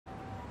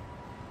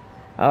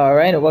All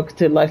right, and welcome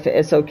to Life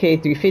of SOK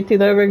 350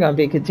 level. We're going to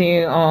be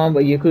continuing on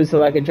with Yakuza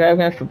Like a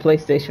Dragon for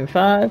PlayStation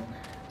 5.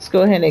 Let's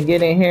go ahead and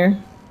get in here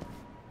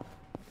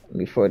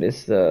before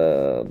this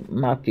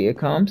Mafia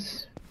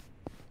comes.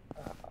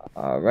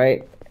 All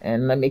right,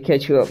 and let me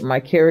catch you up my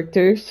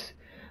characters.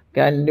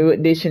 Got a new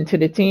addition to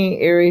the team,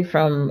 Eri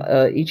from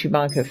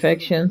Ichiban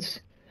Confections.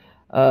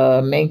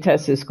 Main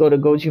task is go to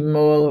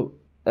Gomi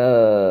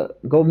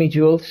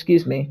Jewel,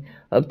 excuse me.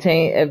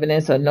 Obtain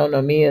evidence of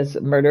Nonomiya's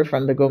murder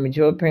from the Gomi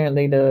Jewel.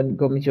 Apparently, the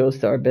Gomi Jewel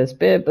is our best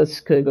bet, but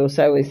could go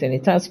sideways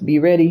anytime. So be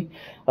ready.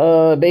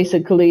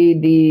 Basically,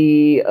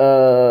 the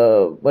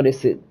what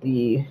is it?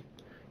 The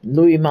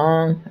Louis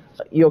Mang,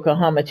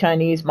 Yokohama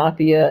Chinese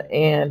Mafia,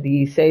 and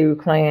the Seiru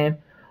clan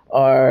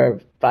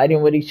are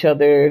fighting with each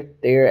other.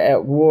 They're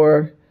at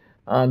war,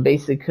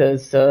 basically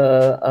because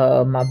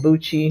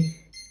Mabuchi.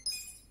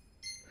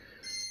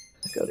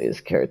 Go to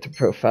his character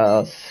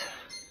profiles.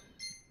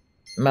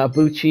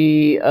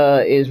 Mabuchi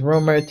is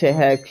rumored to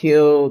have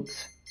killed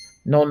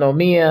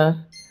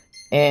Nonomiya,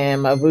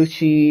 and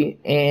Mabuchi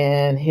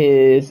and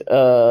his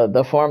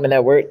the foreman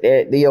that worked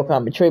at the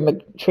Yokohama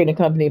Trading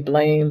Company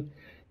blame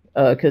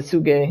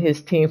Kasuga and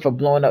his team for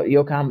blowing up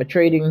Yokohama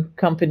Trading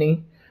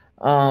Company.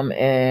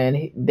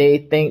 And they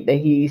think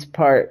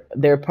that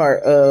they're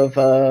part of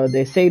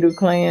the Seiru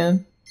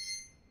clan,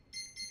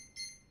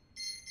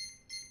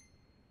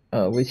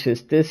 which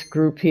is this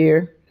group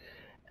here.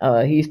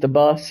 He's the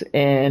boss,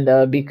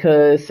 and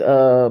because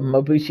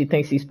Mabuchi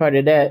thinks he's part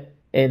of that,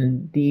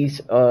 and they're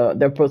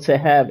supposed to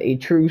have a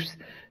truce,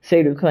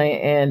 Seiru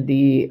clan and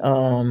the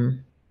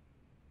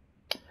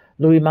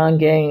Louis Man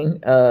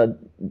gang, the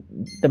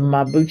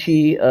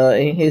Mabuchi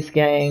and his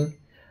gang.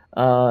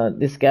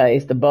 This guy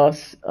is the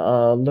boss,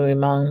 Louis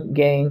Man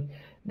gang.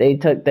 They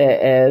took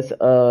that as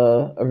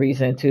a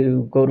reason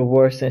to go to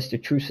war since the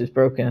truce is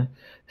broken.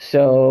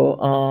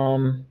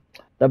 So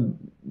the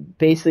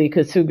basically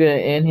Kasuga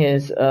and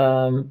his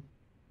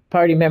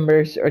party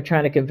members are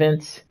trying to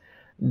convince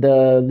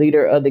the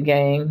leader of the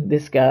gang,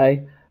 this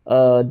guy,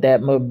 that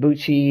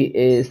Mabuchi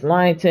is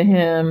lying to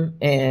him,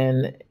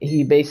 and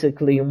he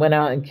basically went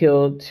out and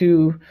killed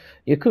two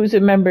Yakuza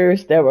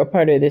members that were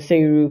part of the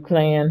Seiru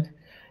clan,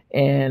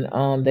 and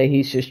that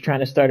he's just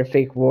trying to start a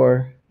fake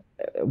war.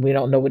 We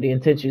don't know what the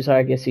intentions are.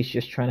 I guess he's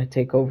just trying to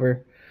take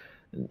over.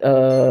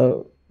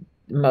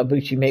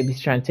 Mabuchi maybe he's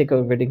trying to take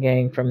over the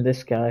gang from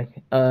this guy,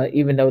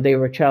 even though they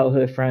were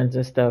childhood friends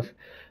and stuff.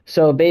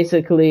 So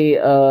basically,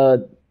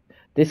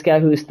 this guy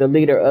who's the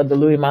leader of the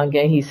Louis Man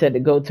gang, he said to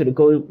go to the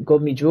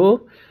Gomi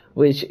Jewel,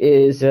 which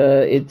is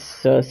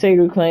it's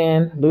Seiru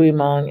clan, Louis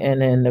Man,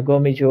 and then the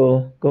Gomi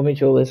Jewel. Gomi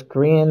Jewel is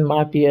Korean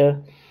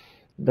mafia.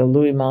 The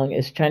Louis Man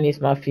is Chinese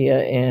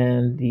mafia,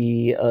 and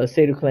the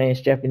Seiru clan is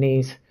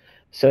Japanese.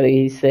 So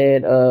he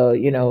said,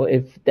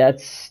 if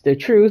that's the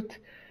truth,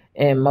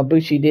 and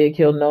Mabuchi did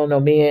kill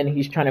Nonomiya, and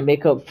he's trying to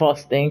make up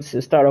false things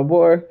to start a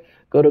war,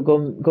 go to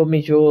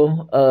Gomi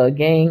Jewel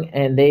gang,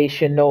 and they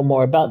should know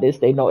more about this.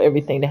 They know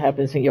everything that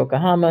happens in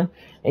Yokohama,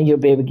 and you'll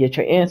be able to get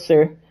your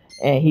answer.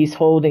 And he's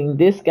holding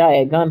this guy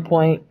at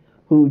gunpoint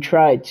who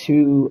tried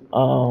to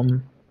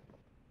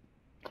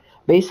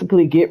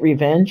basically get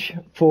revenge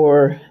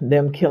for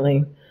them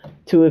killing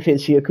two of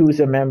his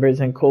Yakuza members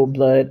in cold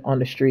blood on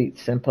the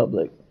streets in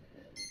public.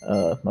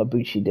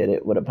 Mabuchi did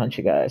it with a bunch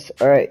of guys.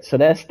 All right, so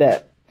that's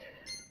that.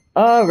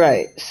 All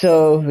right,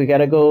 so we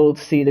gotta go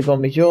see the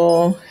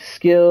Gomijo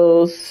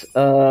skills.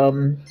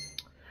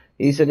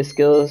 These are the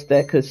skills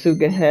that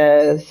Kasuga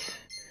has.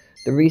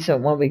 The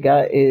recent one we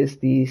got is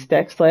the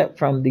stack slap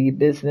from the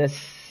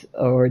business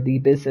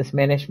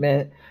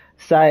management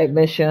side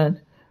mission.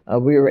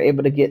 We were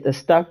able to get the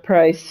stock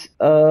price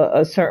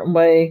a certain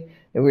way,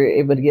 and we were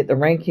able to get the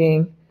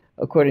ranking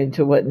according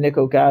to what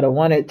Nico Gata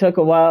wanted. It took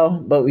a while,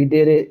 but we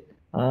did it.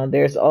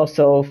 There's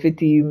also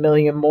 50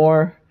 million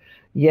more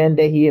yen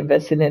that he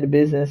invested in the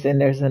business,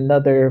 and there's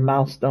another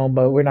milestone,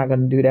 but we're not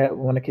going to do that.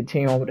 We want to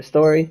continue on with the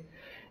story.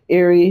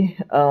 Eri,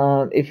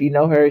 if you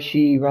know her,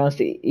 she runs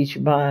the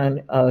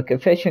Ichiban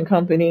confection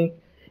company,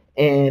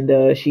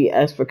 and she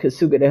asked for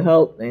Kasuga to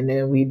help, and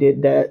then we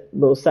did that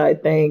little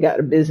side thing, got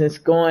the business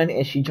going,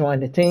 and she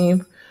joined the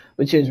team,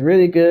 which is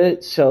really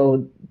good.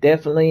 So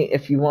definitely,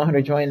 if you want her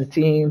to join the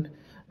team,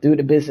 do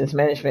the business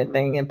management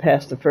thing and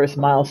pass the first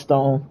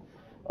milestone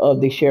of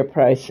the share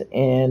price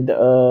and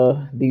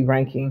the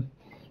ranking.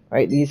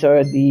 Right, these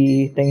are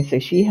the things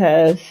that she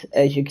has.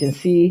 As you can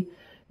see,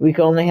 we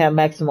can only have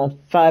maximum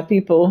 5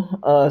 people.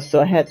 So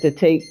I had to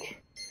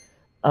take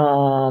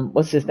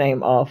what's his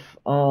name off?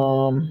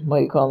 What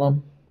do you call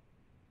him?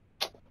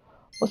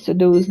 What's the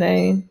dude's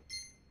name?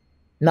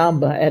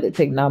 Namba. I had to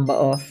take Namba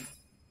off.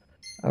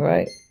 All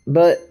right,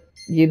 but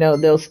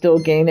they'll still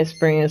gain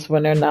experience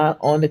when they're not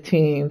on the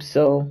team,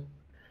 so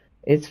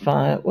it's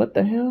fine. What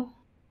the hell?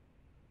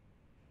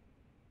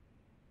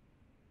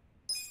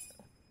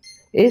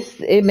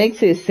 It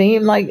makes it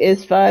seem like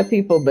it's 5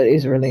 people, but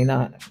it's really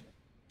not.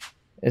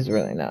 It's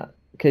really not,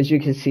 because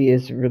you can see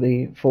it's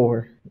really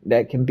 4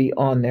 that can be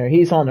on there.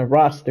 He's on the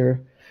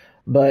roster,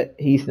 but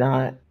he's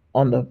not.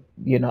 on the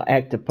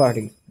active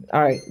party.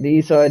 All right,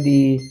 these are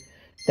the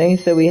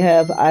things that we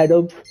have.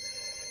 Items.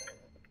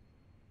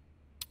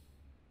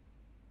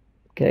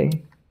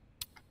 Okay.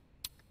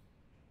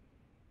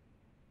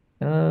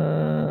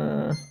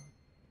 Uh,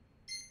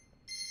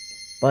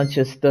 bunch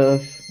of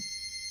stuff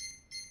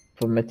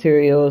for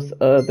materials.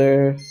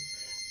 Other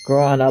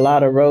growing a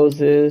lot of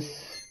roses,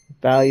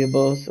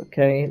 valuables.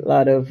 Okay, a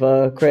lot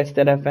of crests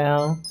that I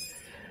found.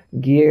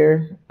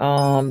 Gear.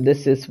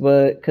 This is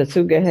what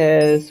Kasuga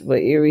has, what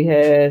Eri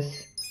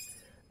has,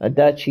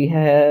 Adachi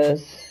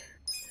has,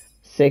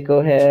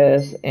 Seiko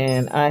has,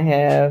 and I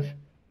have,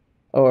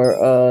 or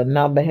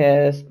Namba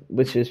has,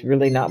 which is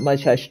really not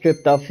much. I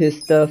stripped off his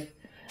stuff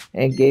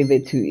and gave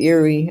it to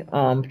Eri,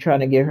 trying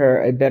to get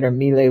her a better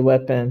melee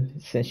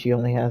weapon since she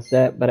only has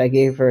that. But I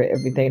gave her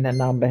everything that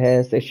Namba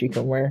has that she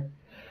can wear.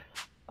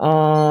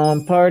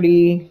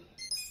 Party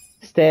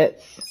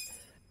stats.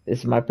 This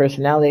is my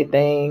personality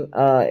thing.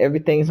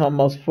 Everything's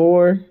almost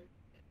 4.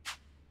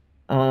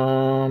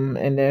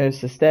 And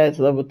there's the stats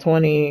level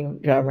 20,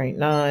 job rank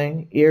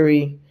 9.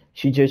 Erie,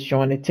 she just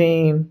joined the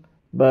team,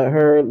 but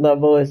her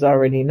level is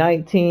already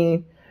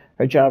 19.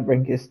 Her job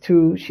rank is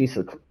 2. She's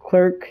a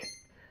clerk.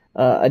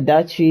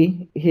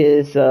 Adachi,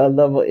 his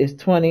level is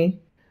 20.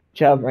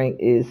 Job rank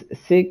is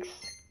 6.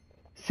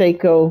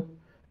 Seiko,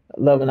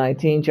 level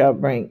 19,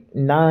 job rank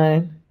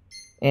 9.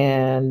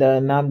 And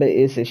Namba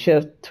is a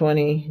chef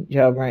 20,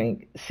 job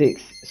rank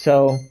 6.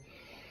 So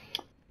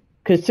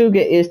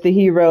Kasuga is the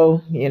hero.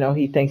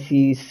 He thinks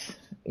he's,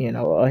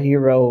 a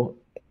hero.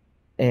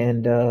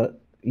 And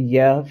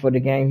yeah, for the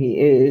game, he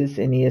is.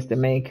 And he is the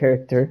main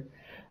character.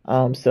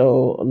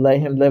 So let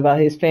him live out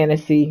his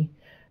fantasy,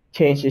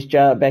 changed his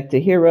job back to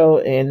hero,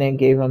 and then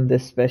gave him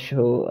this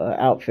special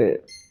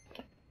outfit.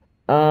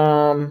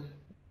 Um,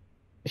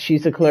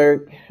 she's a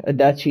clerk.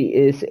 Adachi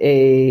is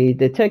a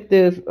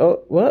detective.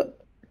 Oh, what?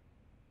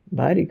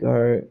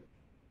 Bodyguard.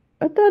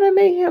 I thought I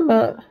made him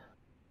a.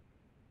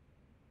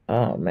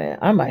 Oh man,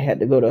 I might have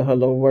to go to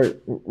Hello Work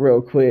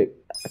real quick.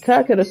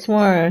 I could have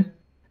sworn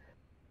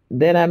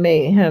that I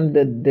made him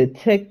the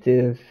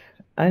detective.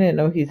 I didn't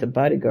know he's a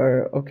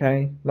bodyguard.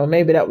 Okay, well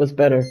maybe that was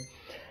better.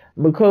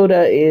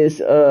 Mukoda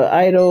is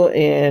idol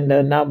and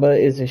Naba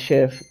is a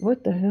chef.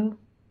 What the hell?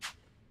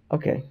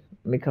 Okay,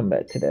 let me come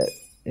back to that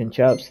and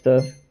job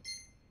stuff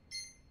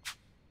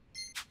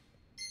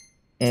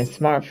and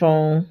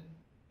smartphone.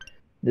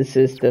 This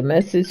is the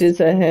messages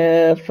I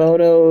have.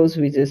 Photos.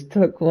 We just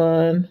took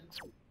one.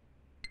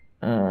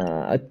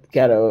 I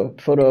got a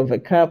photo of a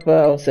kappa.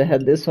 I also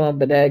had this one,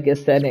 but I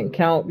guess that didn't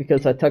count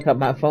because I took out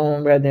my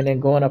phone rather than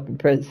going up and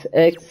press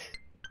X.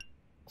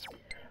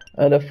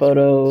 Other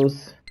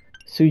photos,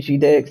 Suji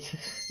Dex,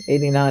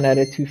 89 out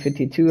of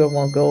 252. I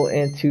won't go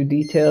into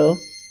detail.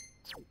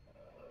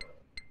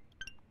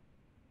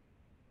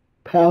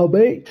 Pal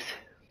baits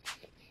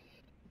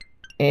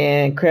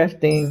and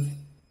crafting.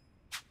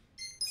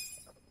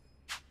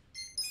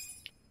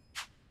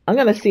 I'm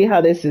gonna see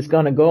how this is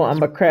gonna go. I'm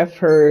gonna craft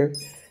her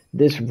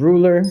this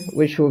ruler,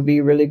 which will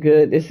be really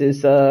good. This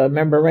is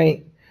member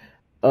rank.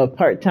 A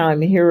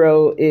part-time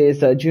hero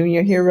is a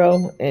junior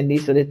hero, and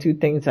these are the 2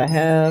 things I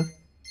have,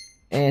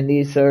 and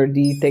these are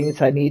the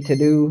things I need to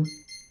do,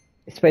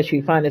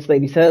 especially find this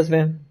lady's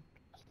husband,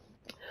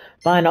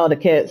 find all the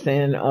cats,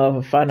 and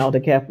find all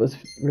the cat was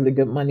really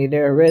good money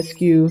there.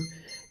 Rescue.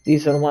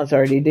 These are the ones I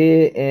already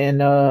did,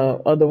 and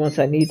other ones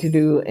I need to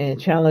do, and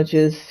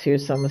challenges.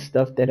 Here's some of the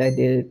stuff that I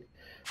did.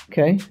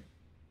 Okay.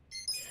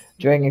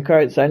 Dragon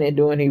cards. I didn't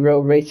do any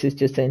road races,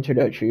 just an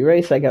introductory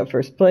race. I got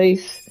first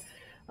place.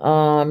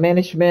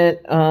 Management.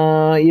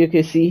 You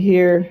can see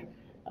here,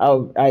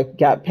 I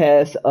got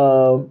past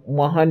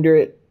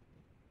 100.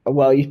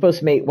 Well, you're supposed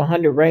to make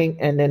 100 rank,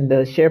 and then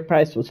the share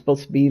price was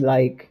supposed to be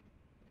like,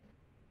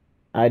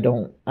 I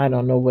don't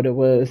know what it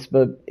was,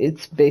 but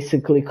it's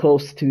basically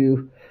close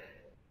to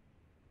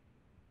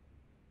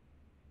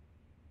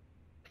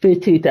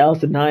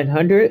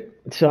 15,900.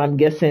 So I'm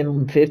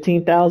guessing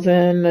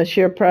 15,000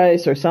 share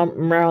price or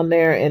something around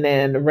there, and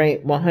then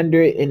rank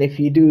 100. And if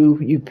you do,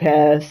 you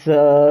pass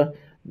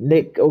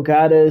Nick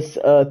Ogata's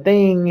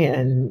thing,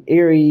 and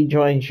Erie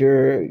joins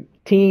your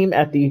team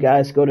after you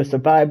guys go to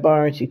Survive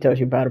Bar, and she tells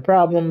you about her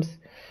problems,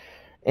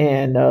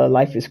 and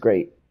life is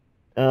great.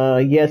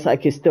 Yes, I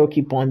can still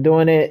keep on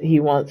doing it. He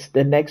wants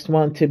the next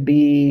one to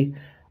be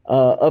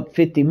up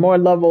 50 more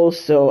levels,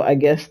 so I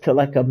guess to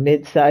like a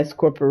mid-sized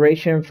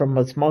corporation, from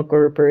a small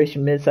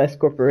corporation, mid-sized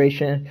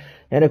corporation.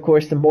 And of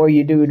course, the more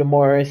you do, the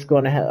more it's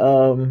going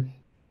to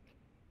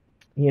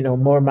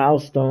more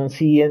milestones.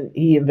 He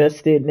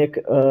invested, Nick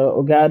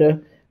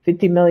Ogata,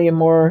 50 million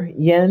more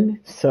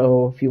yen.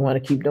 So if you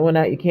want to keep doing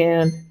that, you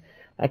can.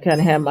 I kind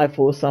of have my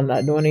full, so I'm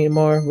not doing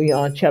anymore. We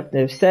on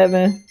chapter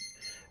 7.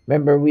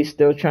 Remember, we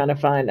still trying to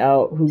find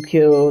out who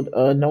killed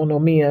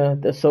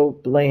Nonomiya, the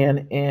soap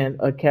land and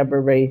a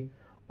cabaret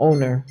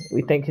owner.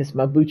 We think it's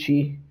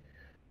Mabuchi,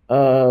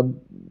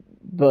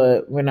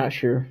 but we're not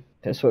sure.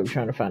 That's what we're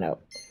trying to find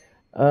out.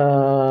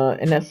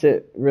 And that's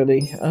it,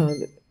 really.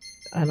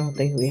 I don't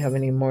think we have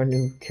any more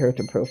new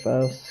character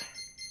profiles.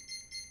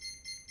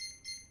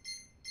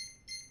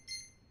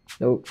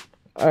 Nope.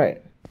 All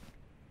right.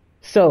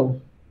 So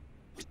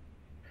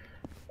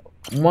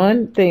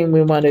one thing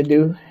we want to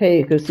do.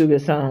 Hey,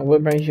 Kasuga-san,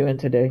 what brings you in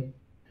today?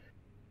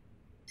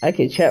 I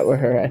could chat with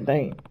her, I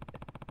think.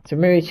 So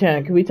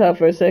Mary-chan, can we talk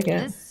for a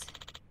second?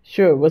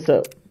 Sure. What's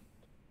up?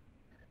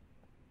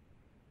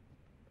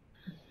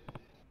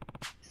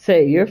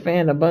 Say, you're a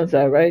fan of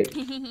bonsai, right?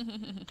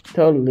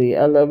 Totally.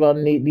 I love all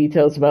the neat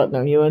details about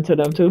them. You into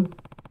them too?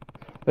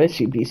 But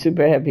she'd be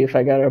super happy if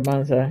I got her a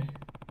bonsai.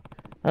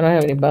 I don't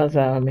have any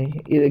bonsai on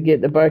me. Either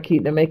get the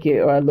barkeep to make it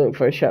or I look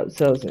for a shop that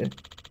sells it.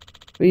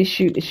 We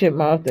shoot the shit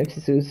more often,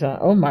 Kasuga-san.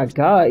 Oh my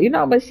god, you know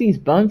how much these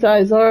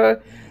bonsais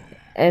are?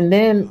 And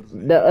then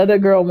the other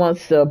girl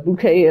wants a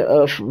bouquet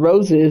of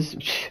roses.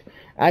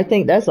 I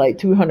think that's like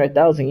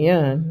 200,000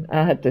 yen.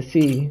 I have to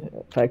see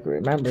if I can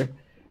remember.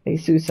 Hey,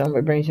 Susan,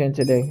 what brings you in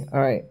today? All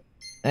right.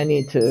 I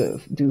need to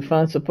do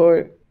fund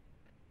support.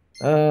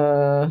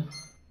 Uh,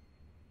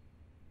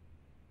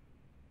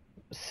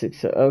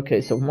 six.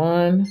 Okay, so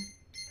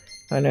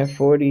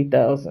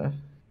 140,000.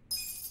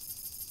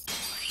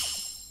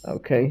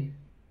 Okay.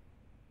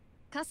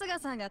 Thanks for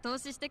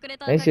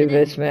your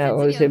investment. I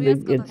was able to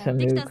get some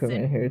new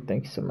equipment here.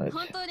 Thank you so much.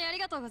 本当にあり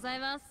がとうござい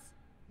ます。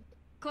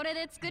これ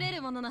で作れ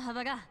るものの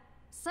幅が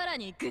さら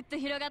にぐっと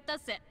広がったっ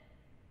す。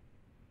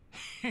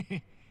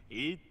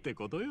いいって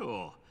こと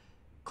よ。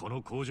こ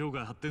の工場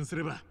が発展す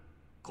れば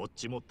こっ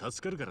ちも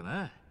助かるから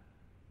な。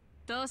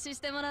投資し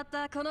てもらっ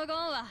たこのゴーン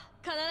は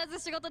必ず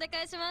仕事で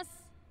返します。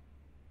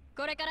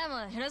これからも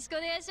よろしくお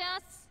願いしま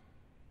す。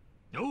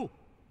おう。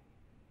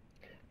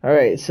All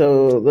right,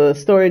 so the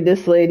story of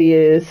this lady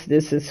is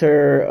this is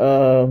her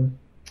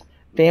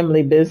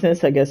family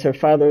business. I guess her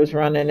father was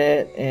running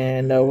it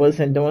and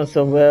wasn't doing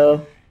so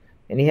well,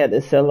 and he had to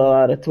sell a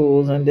lot of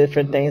tools and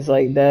different things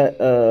like that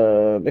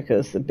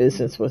because the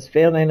business was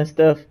failing and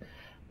stuff.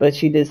 But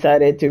she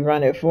decided to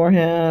run it for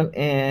him,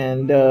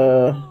 and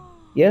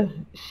yeah,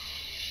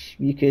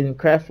 you can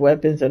craft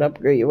weapons and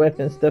upgrade your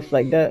weapons, stuff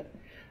like that.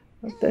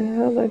 What the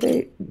hell are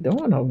they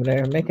doing over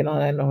there, making all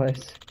that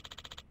noise?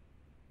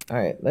 All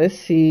right, let's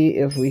see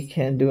if we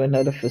can do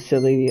another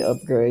facility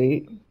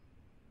upgrade.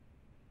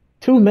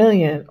 2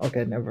 million.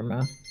 Okay, never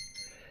mind.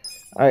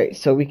 All right,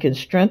 so we can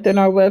strengthen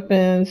our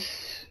weapons.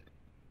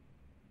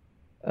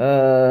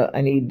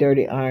 I need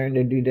dirty iron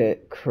to do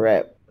that.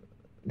 Crap.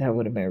 That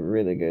would have been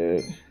really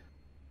good.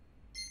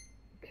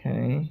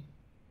 Okay.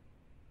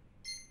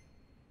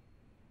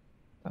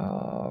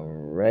 All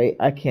right,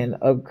 I can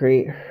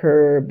upgrade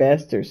her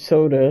bastard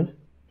soda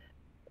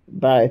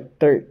by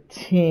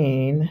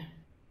 13.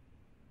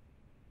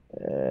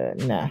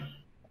 Nah.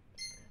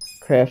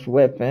 Craft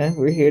weapon.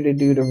 We're here to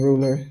do the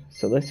ruler,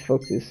 so let's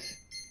focus.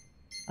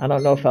 I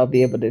don't know if I'll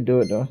be able to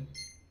do it though.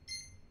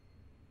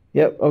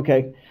 Yep,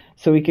 okay.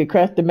 So we could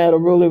craft the metal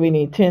ruler. We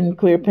need 10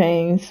 clear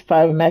panes,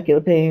 5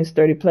 immaculate panes,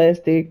 30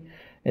 plastic,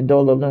 and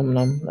dull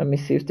aluminum. Let me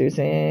see if there's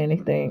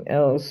anything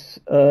else.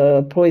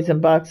 Poison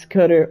box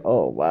cutter.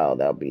 Oh wow,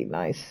 that'll be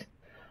nice.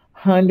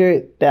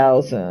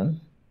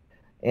 100,000.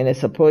 And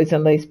it's a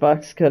poison lace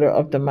box cutter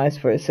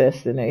optimized for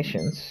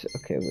assassinations.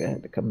 Okay, we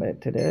have to come back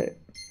to that.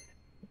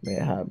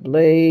 Red hot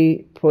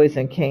blade,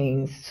 poison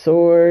cane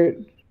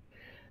sword.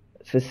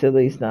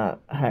 Facility's not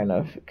high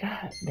enough.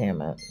 God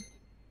damn it.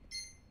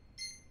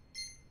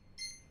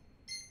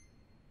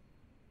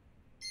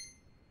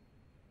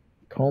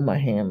 Coma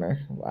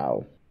hammer.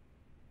 Wow.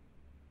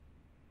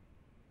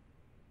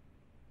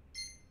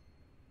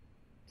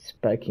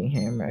 Spiking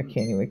hammer. I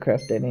can't even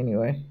craft that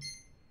anyway.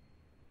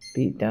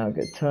 Beat down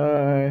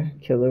guitar.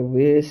 Killer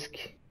whisk.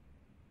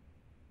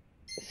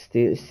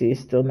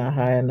 Still not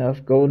high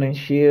enough. Golden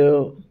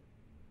shield.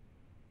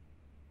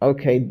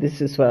 Okay,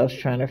 this is what I was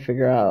trying to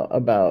figure out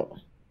about.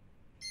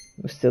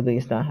 Still,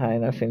 it's not high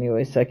enough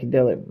anyway.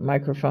 Psychedelic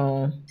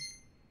microphone.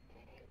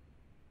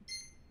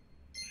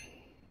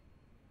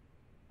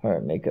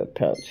 Heart makeup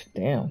pouch.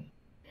 Damn.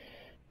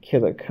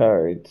 Killer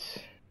cards.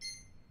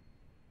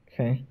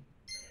 Okay.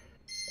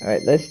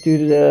 Alright, let's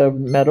do the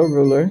metal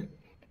ruler.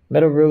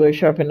 Metal ruler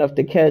sharp enough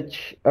to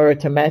catch or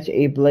to match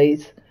a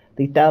blade's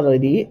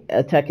lethality.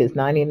 Attack is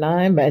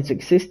 99,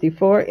 magic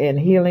 64, and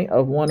healing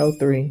of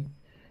 103.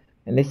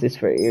 And this is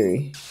for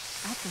Erie.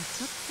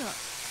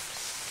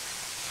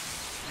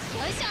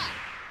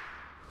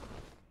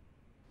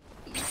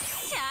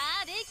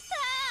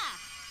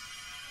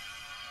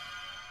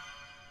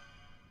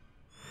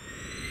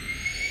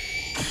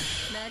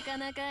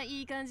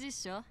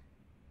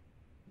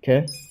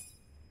 Okay.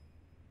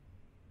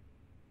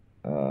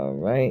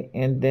 Alright,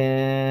 and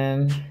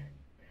then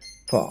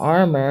for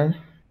armor,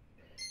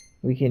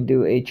 we can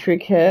do a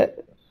trick hat,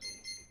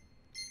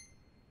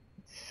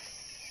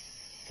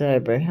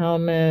 cyber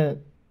helmet,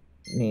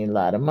 need a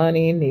lot of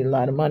money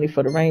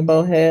for the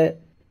rainbow hat,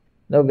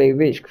 no very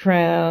rich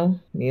crown,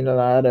 need a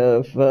lot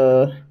of,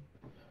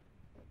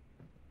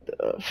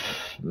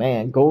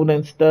 man,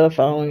 golden stuff,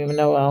 I don't even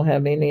know, I don't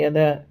have any of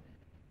that.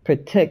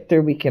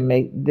 Protector, we can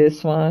make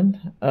this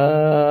one,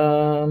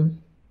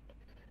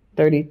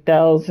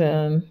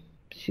 30,000,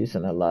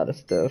 using a lot of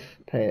stuff,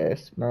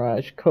 pass.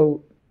 Mirage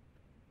coat,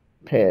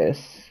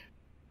 pass.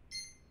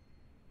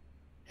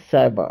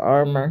 Cyber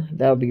armor.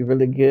 That would be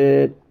really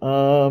good.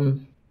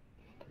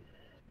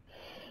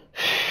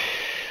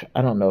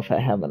 I don't know if I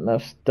have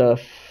enough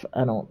stuff.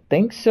 I don't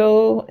think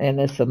so. And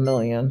it's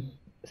 1,000,000.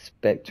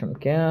 Spectrum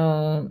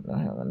gown. I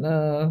don't have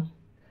enough.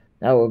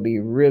 That would be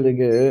really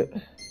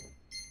good.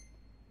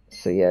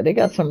 So yeah, they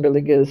got some really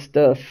good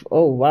stuff.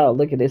 Oh wow,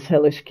 look at this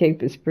hellish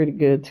cape. It's pretty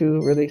good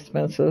too. Really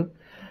expensive.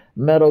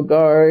 Metal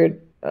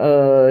guard.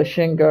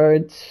 Shin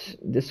guards.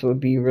 This would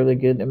be really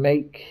good to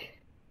make.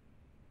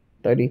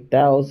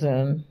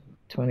 30,000.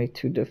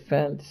 22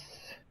 defense.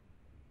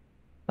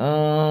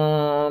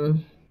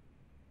 I'm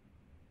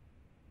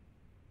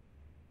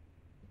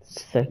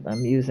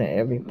using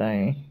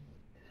everything.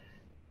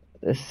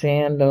 The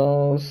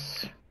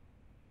sandals,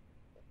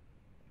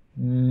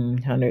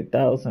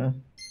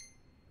 100,000.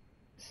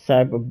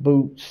 Cyber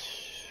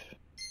boots.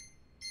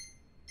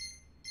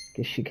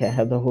 Guess you can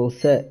have the whole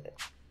set.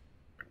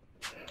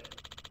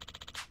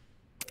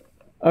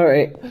 All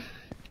right,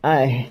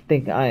 I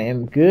think I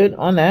am good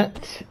on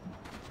that.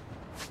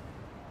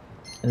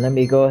 And let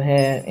me go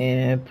ahead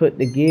and put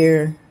the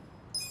gear,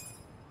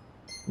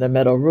 the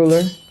metal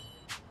ruler.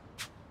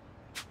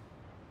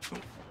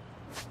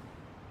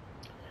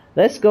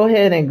 Let's go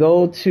ahead and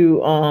go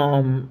to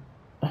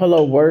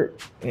Hello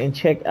Work and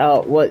check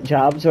out what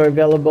jobs are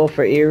available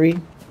for Erie.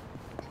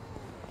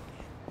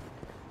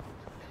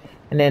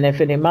 And then if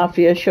any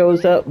mafia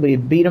shows up, we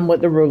beat them with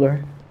the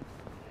ruler.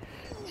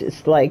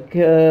 Just like,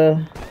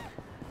 I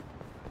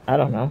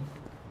don't know.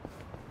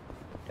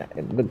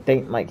 I would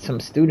think like some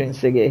students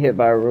that get hit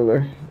by a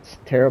ruler. It's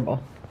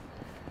terrible.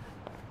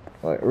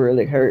 Or it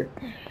really hurt.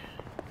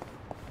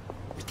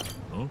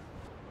 Huh?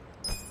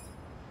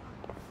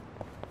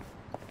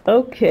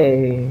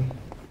 Okay.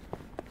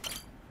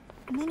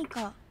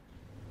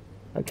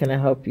 How can I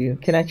help you?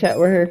 Can I chat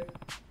with her?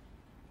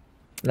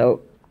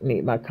 Nope.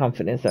 Need my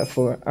confidence at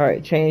 4.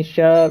 Alright, change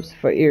jobs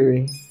for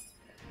Erie.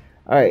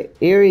 Alright,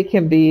 Erie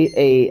can be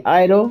a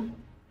idol.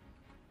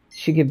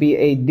 She could be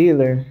a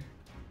dealer.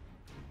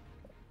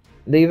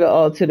 Leave it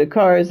all to the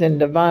cards and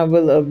divine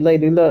will of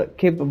Lady Luck,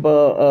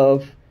 capable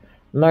of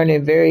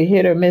learning very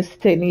hit or miss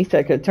techniques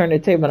that could turn the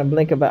table in a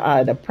blink of an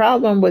eye. The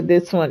problem with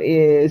this one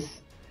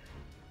is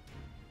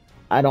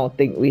I don't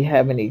think we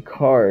have any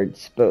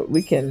cards, but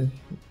we can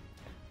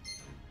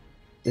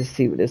just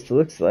see what this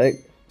looks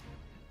like.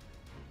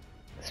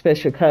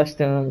 Special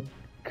costume,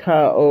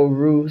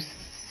 Kaoru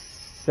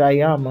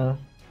Sayama.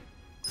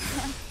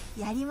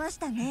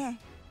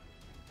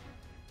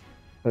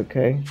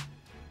 Okay.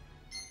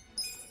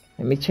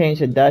 Let me change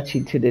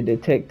Adachi to the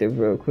detective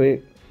real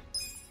quick.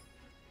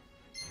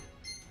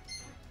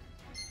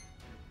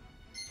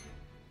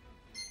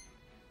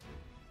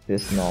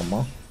 This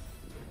normal.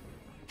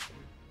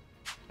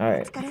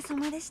 Alright.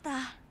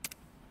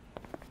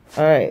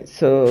 Alright,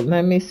 so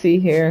let me see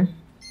here.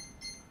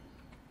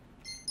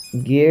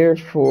 Gear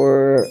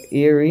for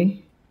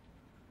Erie.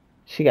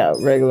 She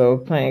got regular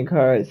playing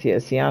cards. Yeah,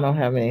 see, I don't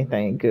have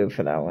anything good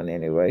for that one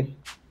anyway.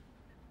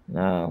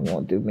 Nah,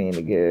 won't do me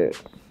any good.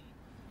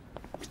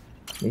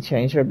 Let me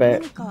change her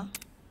back.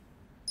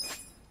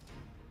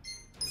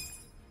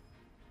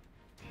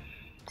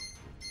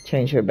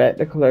 Change her back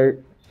to clerk.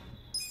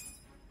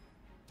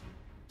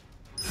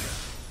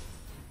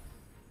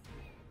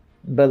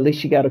 But at least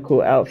she got a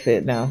cool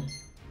outfit now.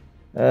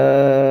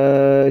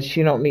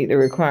 She don't meet the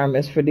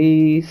requirements for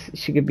these.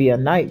 She could be a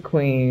night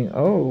queen.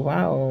 Oh,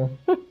 wow.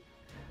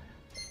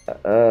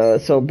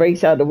 So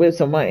breaks out the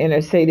wisdom one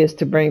inner sadist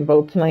to bring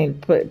both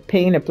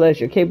pain and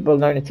pleasure, capable of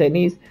learning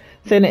techniques,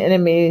 sending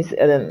enemies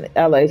and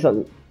allies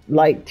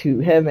alike to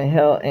heaven,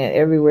 hell, and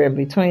everywhere in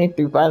between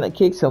through violent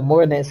kicks or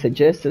more than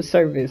suggestive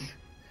service.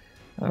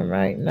 All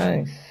right,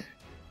 nice.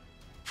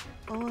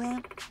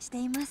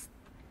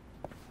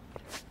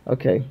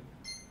 Okay.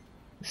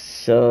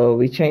 So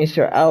we changed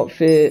her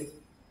outfit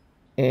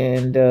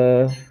and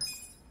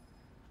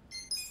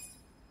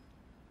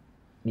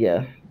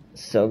yeah.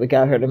 So we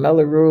got her the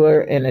mellow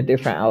ruler and a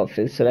different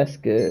outfit, so that's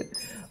good.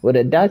 With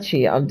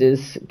Adachi, I'm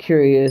just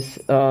curious.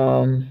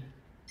 The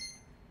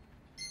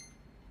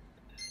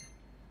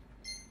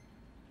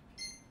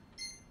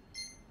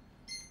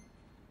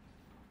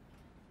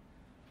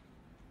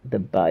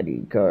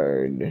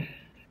bodyguard.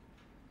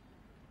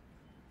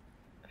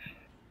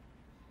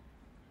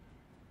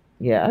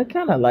 Yeah, I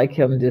kind of like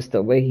him just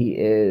the way he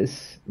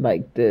is,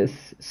 like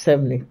this.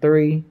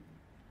 73.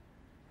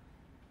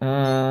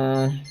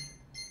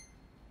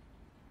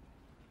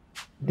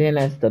 Then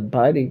as the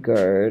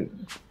bodyguard,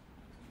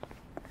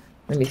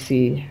 let me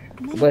see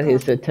what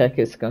his attack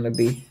is gonna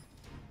be.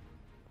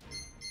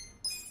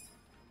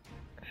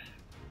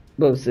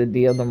 What was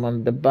the other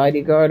one? The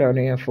bodyguard or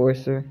the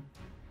enforcer?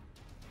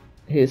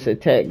 His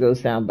attack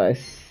goes down by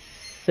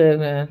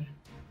 7.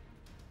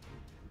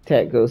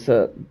 Attack goes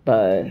up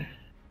by...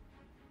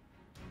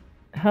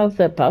 How's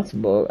that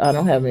possible? I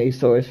don't have any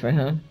swords for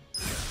him.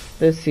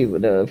 Let's see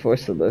what the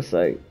enforcer looks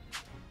like.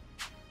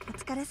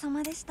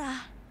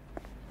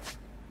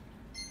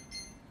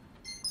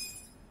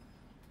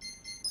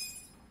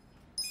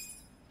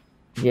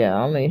 Yeah,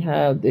 I only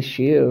have the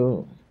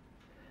shield,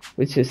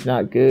 which is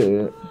not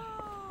good.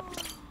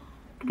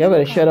 Y'all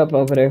better shut up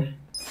over there.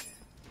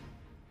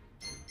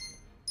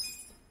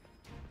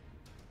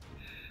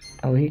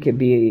 Oh, he could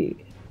be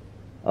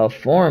a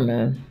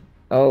foreman.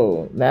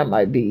 Oh, that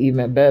might be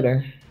even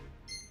better.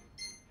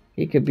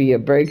 He could be a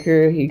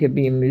breaker. He could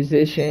be a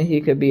musician.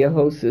 He could be a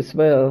host as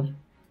well.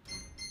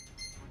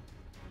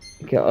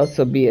 He could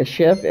also be a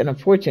chef and a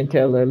fortune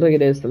teller. Look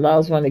at this.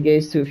 Allows one to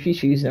gaze to a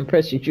future using a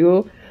precious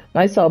jewel.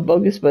 Might sound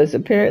bogus, but it's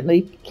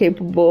apparently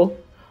capable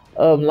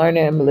of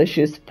learning and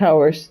malicious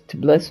powers to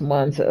bless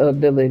one's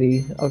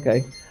ability.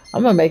 Okay.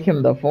 I'm going to make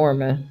him the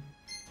foreman.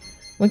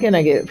 When can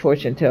I get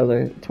fortune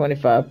teller?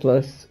 25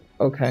 plus.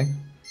 Okay.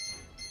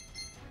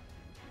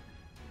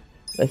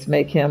 Let's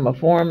make him a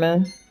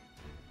foreman.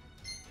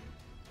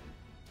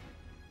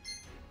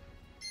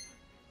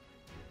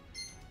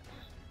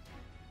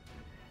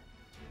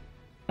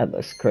 That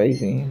looks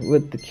crazy.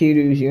 With the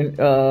Kiryu's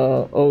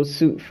old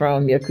suit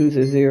from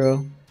Yakuza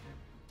 0.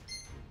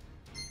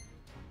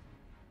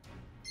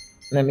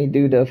 Let me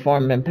do the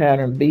foreman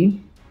pattern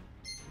B.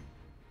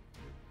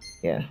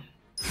 Yeah.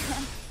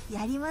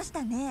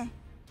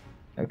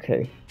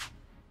 Okay.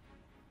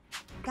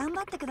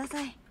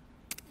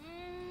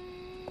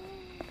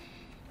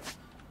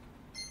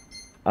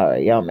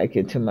 Alright, y'all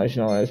making too much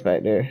noise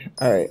back there.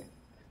 Alright.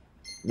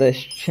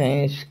 Let's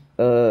change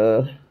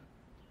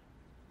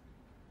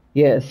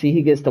yeah, see,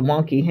 he gets the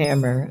wonky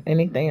hammer.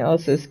 Anything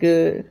else is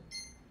good?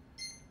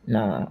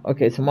 Nah.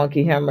 Okay, so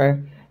wonky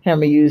hammer.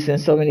 Hammer used in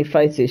so many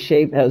fights, its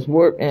shape has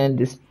warped and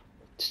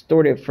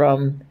distorted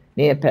from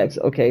the impacts.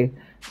 Okay,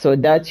 so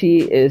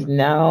Adachi is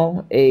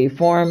now a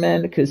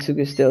foreman.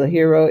 Kusuga's still a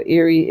hero.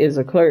 Eri is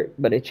a clerk,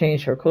 but it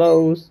changed her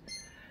clothes.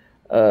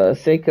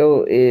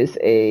 Seiko is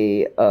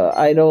a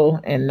idol,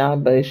 and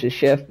Namba is a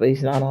chef, but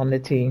he's not on the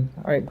team.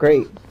 All right,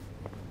 great.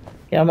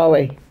 Get out of my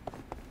way.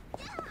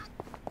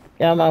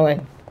 Get out of my way.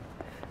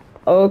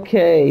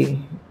 Okay,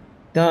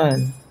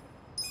 done.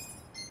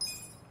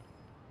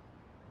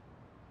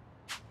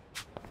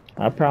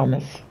 I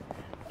promise.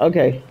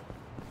 Okay.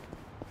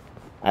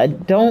 I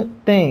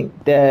don't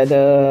think that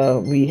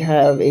we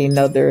have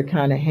another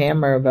kind of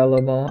hammer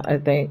available. I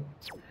think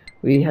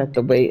we have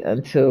to wait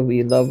until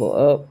we level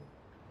up.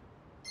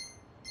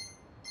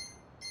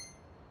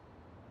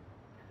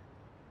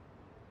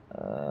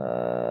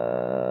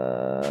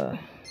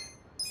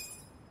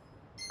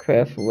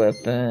 Craft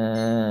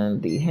weapon,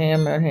 the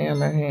hammer.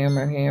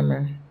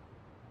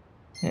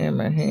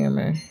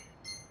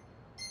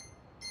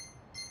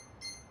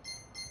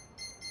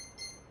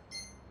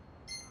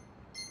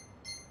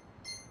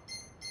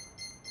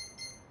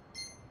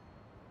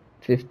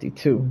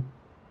 52.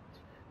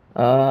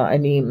 I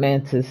need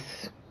mantis.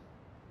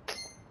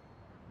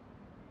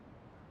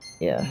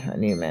 Yeah, I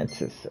need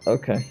mantis.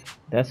 Okay,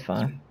 that's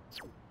fine.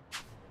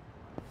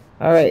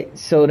 Alright,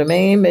 so the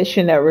main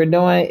mission that we're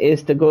doing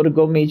is to go to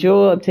Gomi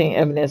Jewel, obtain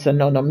evidence of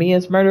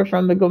Nonomiya's murder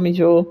from the Gomi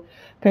Jewel.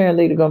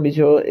 Apparently the Gomi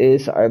Jewel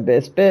is our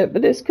best bet,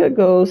 but this could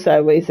go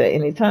sideways at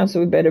any time, so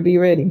we better be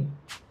ready.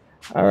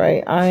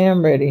 Alright, I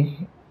am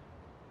ready.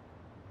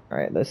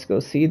 Alright, let's go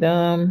see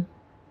them.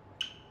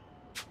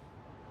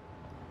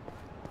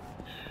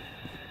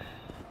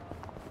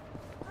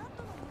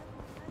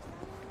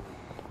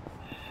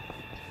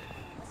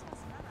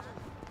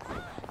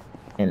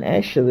 And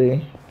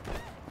actually,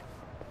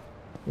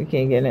 we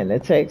can get in the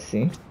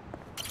taxi.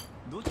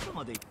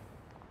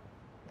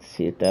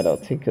 See if that'll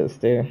take us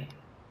there.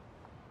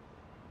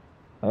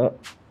 Oh.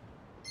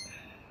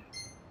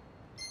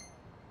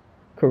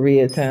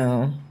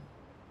 Koreatown.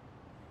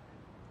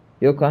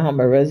 Yokohama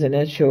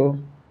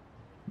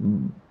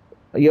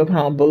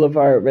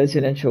Boulevard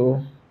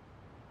Residential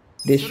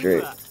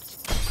District.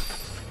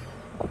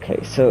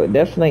 Okay, so it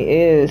definitely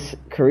is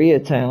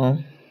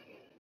Koreatown.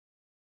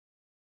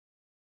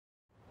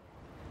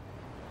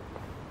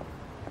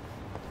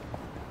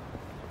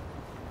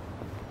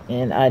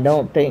 And I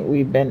don't think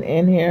we've been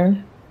in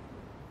here.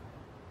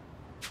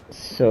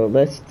 So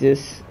let's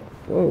just...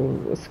 Whoa,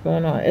 what's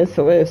going on?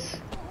 SOS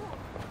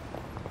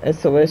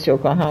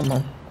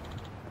Yokohama.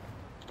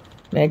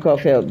 Man called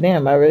for help.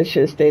 Damn, I really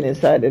should have stayed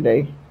inside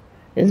today.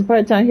 Isn't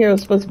Part-Time Hero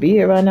supposed to be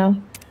here right now?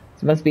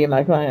 This must be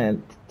my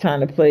client.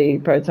 Time to play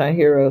Part-Time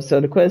Hero. So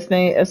the quest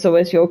name,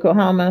 SOS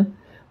Yokohama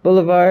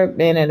Boulevard,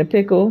 Man in a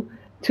Pickle.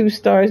 2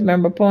 stars,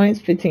 member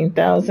points,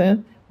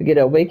 15,000. We get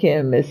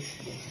Awaken Miss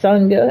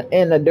Sanga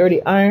and a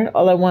Dirty Iron.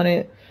 All I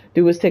wanted to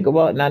do was take a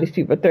walk. Now these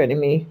people are threatening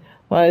me.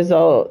 Why is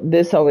all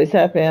this always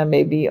happening? I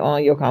may be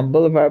on Yokohama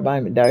Boulevard by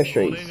Dire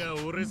Straits.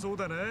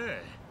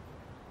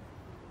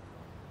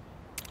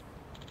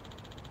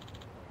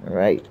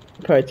 Alright.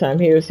 Part-Time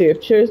Heroes here.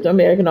 Cheers, the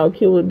American all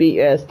kill would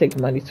be ass. Take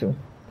the money too.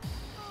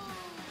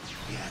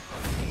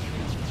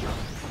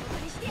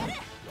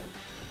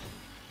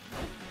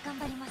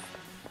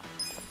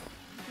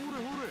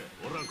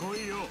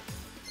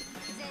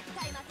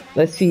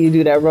 Let's see you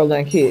do that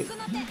rolling kick.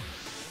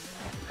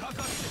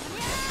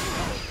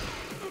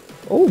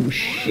 Oh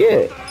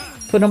shit.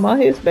 Put him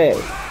on his back.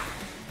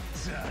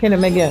 Hit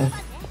him again.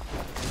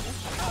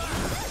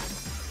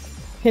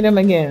 Hit him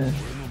again.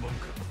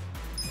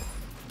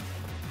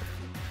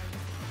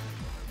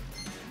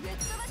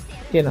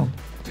 Get him.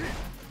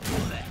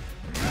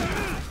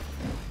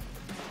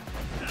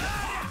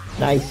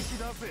 Nice.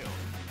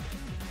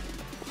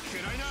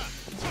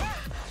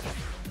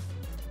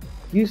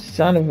 You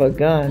son of a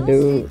gun,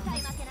 dude.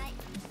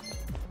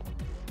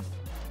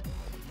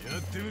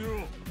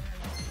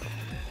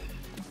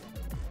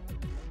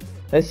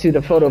 Let's do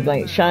the photo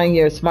blank. Shine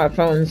your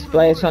smartphone's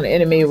flash on the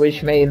enemy,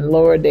 which may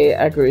lower their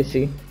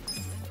accuracy.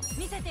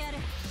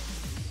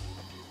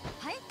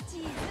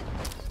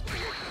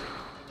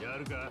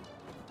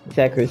 His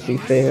accuracy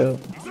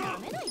failed.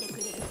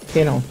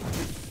 Get him.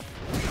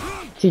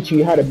 Teach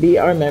you how to beat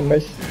our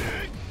members.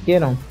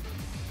 Get him.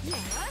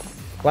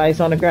 While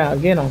he's on the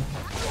ground, get him.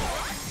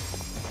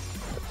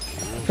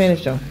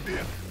 Finish him.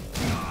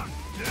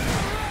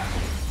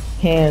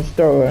 Hands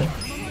thrower.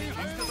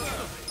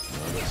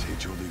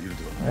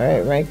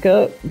 Alright, rank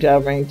up.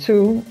 Job rank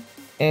 2.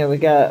 And we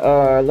got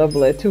our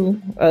level at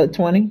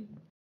 20.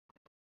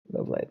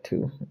 Level at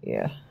 2,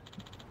 yeah.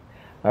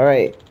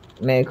 Alright,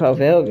 man call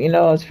for help. You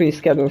know, it's pretty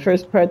skeptical.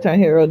 First part-time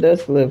hero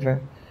does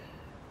deliver.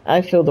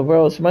 I feel the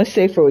world's much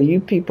safer with you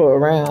people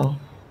around.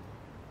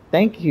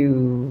 Thank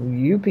you,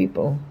 you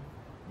people.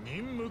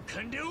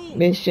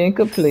 Mission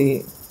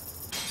complete.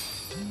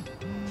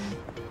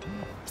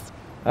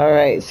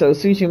 Alright, so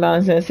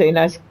Tsuchiman Sensei,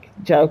 nice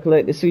job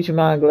collected.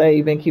 Tsuchiman, glad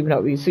you've been keeping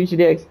up with your Sushi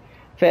decks.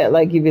 Fat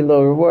like give you a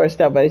little reward.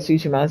 Stop by the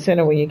Tsuchiman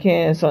Center when you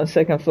can. It's on the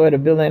second floor of the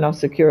building off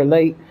Secure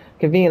Lake.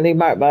 Conveniently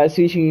marked by a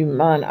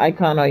Tsuchiman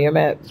icon on your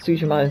map.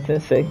 Tsuchiman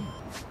Sensei.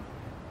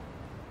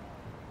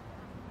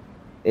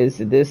 Is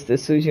this the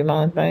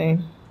Tsuchiman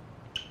thing?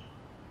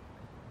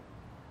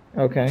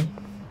 Okay.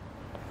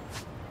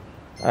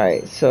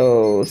 Alright,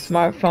 so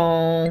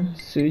smartphone,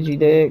 Suji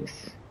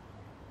decks.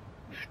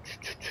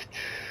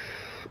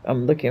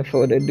 I'm looking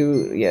for the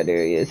dude. Yeah,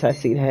 there he is. I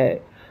see the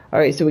hat.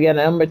 Alright, so we got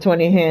a number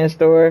 20 hand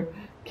store.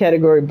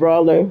 Category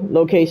Brawler.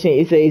 Location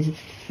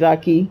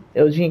Isezaki,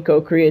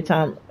 Eljinko,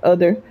 Koreatown,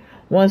 Other.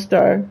 1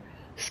 star.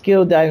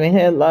 Skill Diving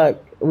Headlock.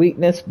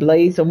 Weakness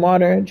Blaze of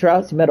Water.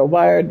 Drops Metal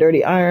Wire,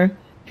 Dirty Iron.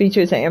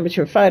 Features an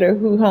amateur fighter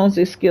who hones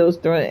his skills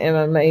through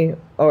MMA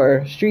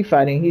or street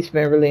fighting. He's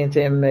been really into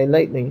MMA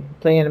lately.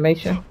 Play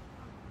animation.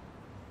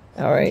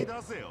 Alright.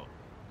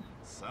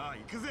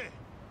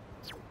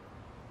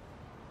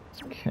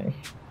 Okay.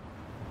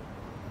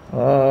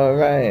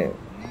 Alright.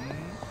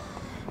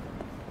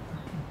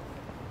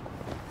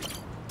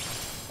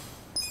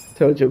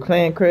 Tojo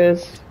Clan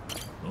Chris.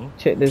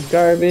 Check this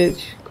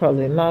garbage. Call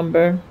it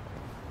lumber.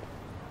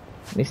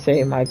 Let me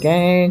save my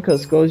game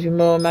because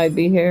Gojumo might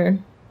be here.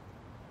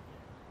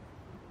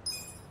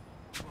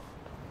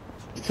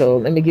 So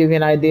let me give you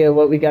an idea of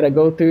what we gotta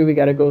go through. We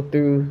gotta go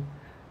through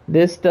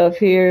this stuff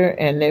here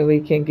and then we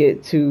can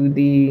get to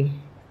the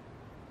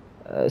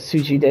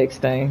Sushi Dex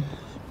thing.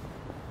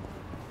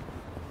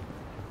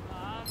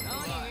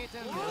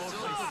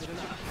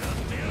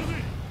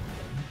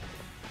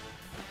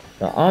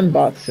 The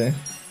unboxer.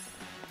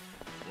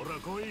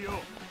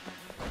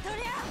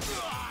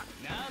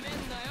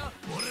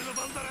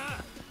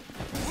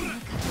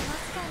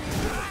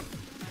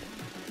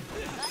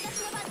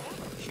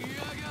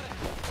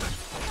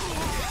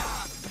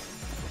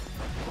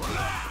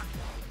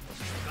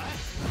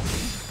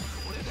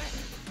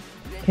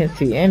 Can't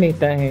see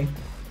anything.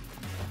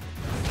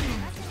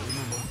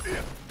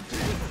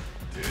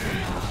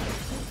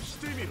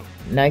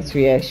 Nice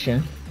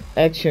reaction.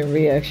 Action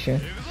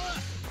reaction.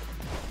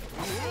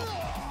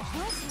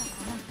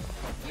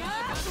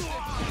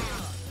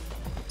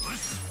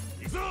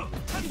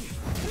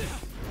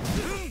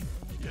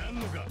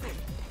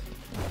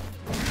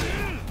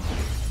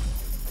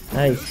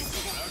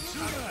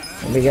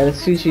 Nice. And we got a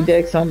Sushi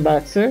Dex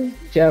unboxer.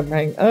 Job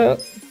rank up.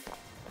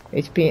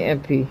 HP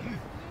and MP.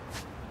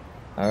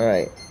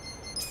 Alright.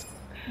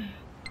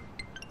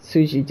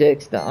 Sushi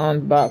Dex, the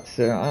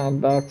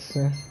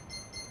unboxer.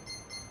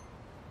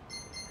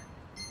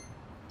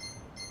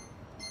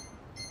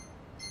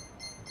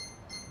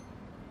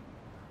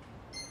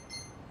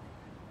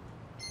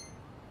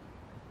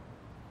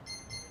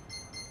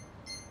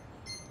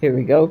 Here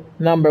we go.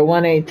 Number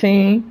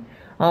 118.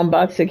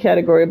 Unboxer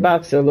category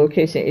boxer.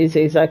 Location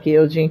Isezaki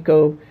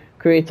Ojinko.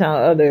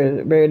 Koreatown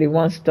Other. Rarely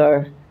 1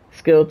 star.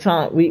 Skill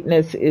taunt.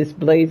 Weakness is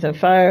blaze and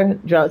fire.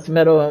 Drops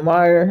metal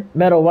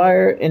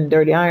wire and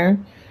dirty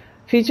iron.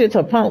 Featured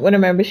to pump with a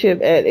membership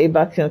at a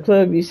boxing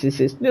club. Uses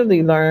his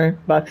newly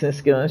learned boxing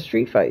skill in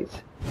street fights.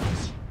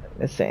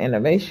 That's the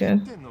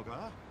animation.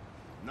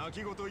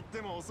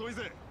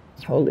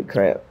 Holy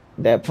crap.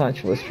 That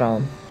punch was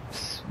from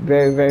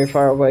very, very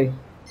far away.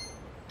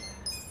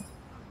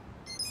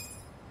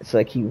 It's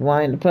like he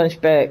whined the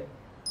punch back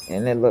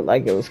and it looked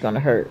like it was gonna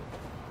hurt.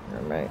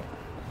 Alright.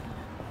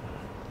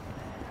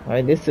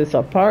 Alright, this is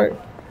a part.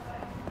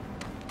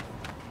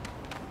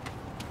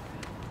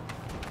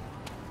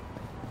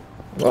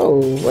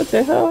 Whoa, what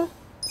the hell?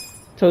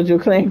 Told you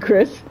Clan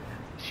Chris.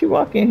 She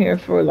walk in here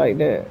for like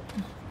that.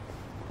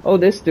 Oh,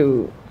 this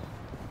dude.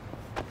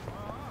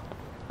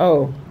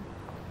 Oh.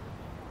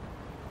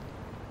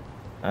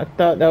 I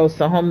thought that was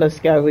the homeless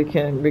guy we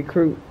can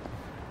recruit.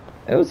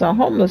 It was a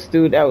homeless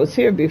dude that was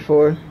here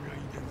before.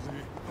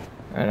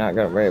 I'm not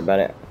gonna worry about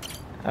it.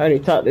 I already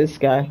taught this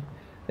guy.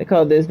 They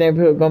call this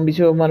neighborhood gonna be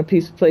sure want a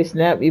peaceful place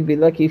nap. You'd be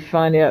lucky if you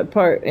find it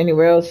apart.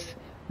 Anywhere else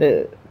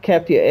that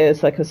cap your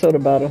ass like a soda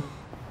bottle.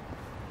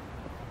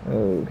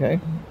 Okay.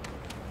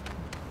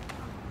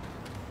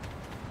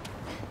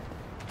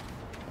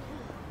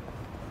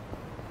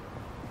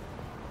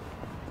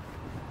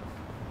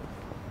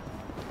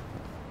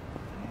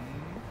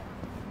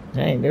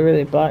 Dang, they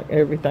really block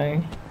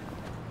everything.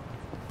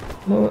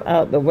 Move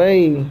out the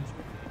way.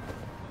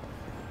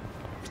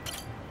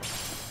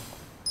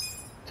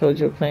 Told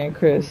you playing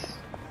Chris.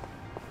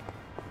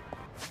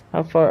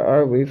 How far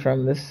are we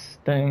from this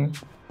thing?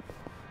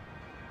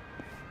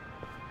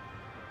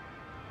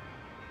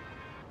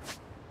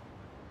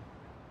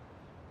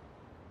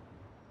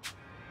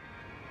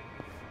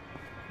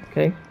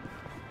 Okay.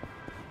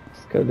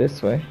 Let's go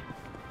this way.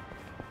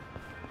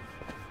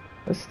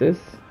 What's this?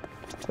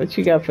 What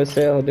you got for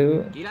sale,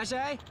 dude?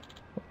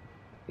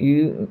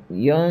 You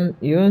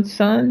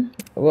son?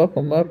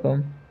 Welcome,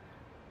 welcome.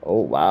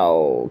 Oh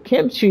wow,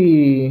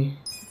 kimchi.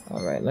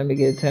 All right, let me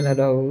get 10 of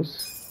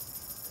those.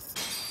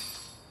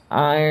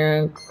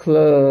 Iron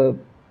club.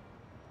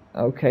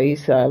 Okay, he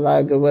said a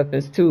lot of good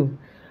weapons too.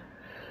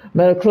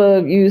 Metal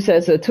club used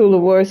as a tool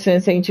of war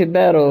since ancient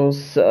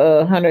battles.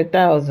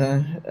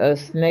 100,000. A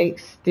snake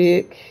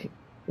stick.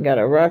 Got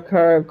a rock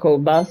hard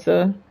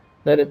kobasa.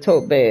 Leather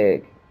tote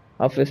bag.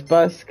 Office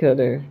box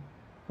cutter.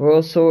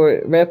 Royal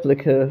sword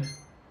replica.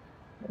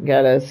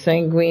 Got a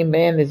sanguine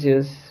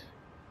bandages.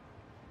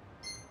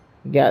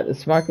 Got the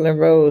sparkling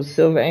rose,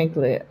 silver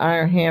anklet,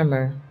 iron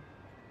hammer.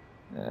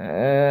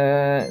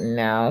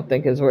 Now I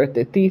think it's worth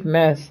the thief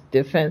mask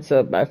defense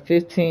up by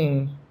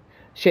 15.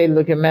 Shade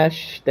looking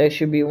mask that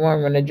should be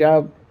worn when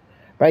the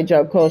right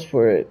job calls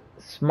for it.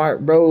 Smart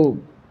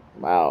robe.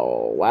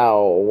 Wow,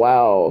 wow,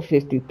 wow.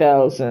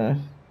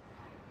 50,000.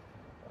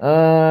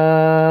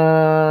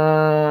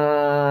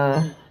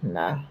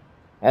 Nah.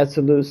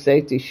 Absolute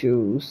safety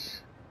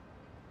shoes.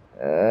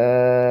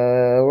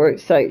 Work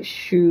site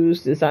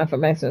shoes designed for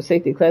maximum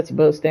safety, class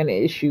above standard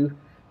issue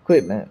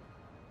equipment.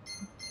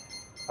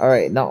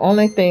 Alright, the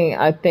only thing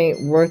I think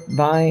worth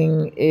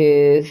buying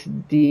is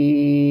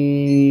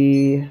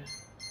the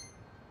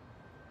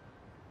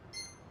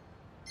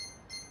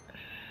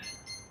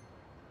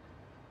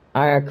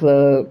Iron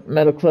Club,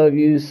 Metal Club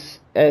used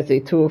as a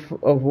tool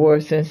of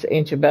war since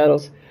ancient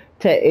battles.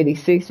 Tech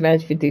 86,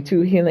 Magic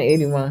 52, Healing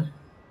 81.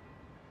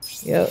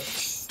 Yep.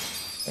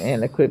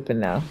 And equipping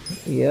now.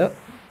 Yep.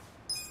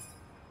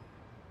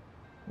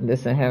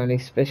 Doesn't have any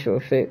special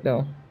effect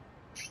though.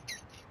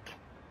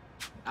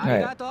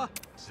 Alright.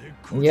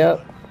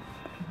 Yep.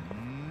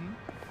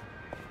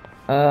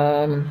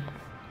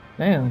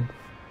 Damn.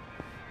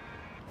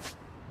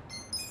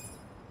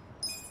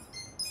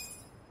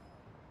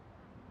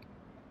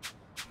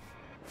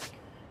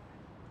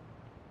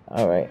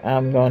 Alright,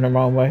 I'm going the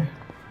wrong way.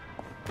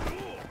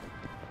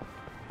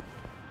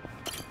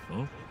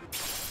 Huh?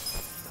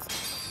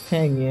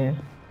 10 yen.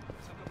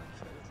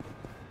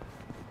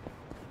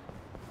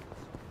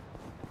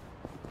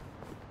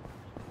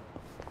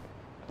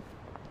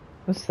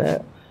 What's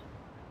that?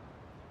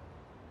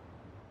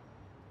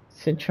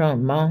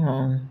 Citron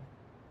Mahon.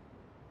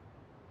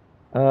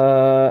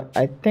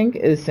 I think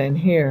it's in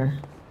here.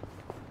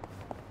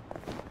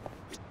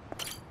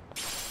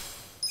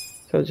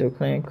 Told you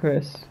playing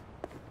Chris.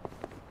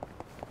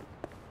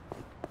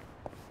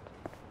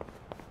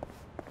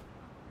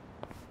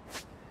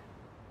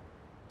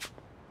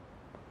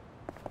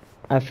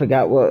 I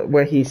forgot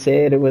where he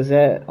said it was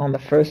at, on the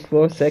first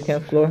floor,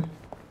 second floor.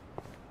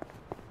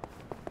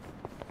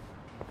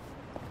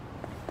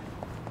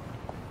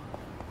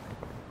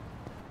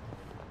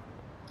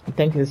 I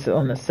think it's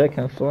on the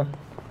second floor.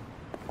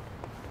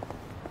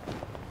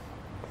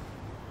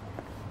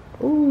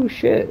 Oh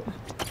shit.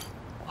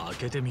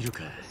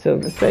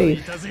 Silver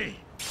safe.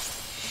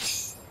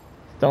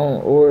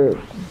 Stone orb.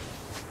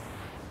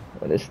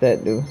 What does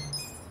that do?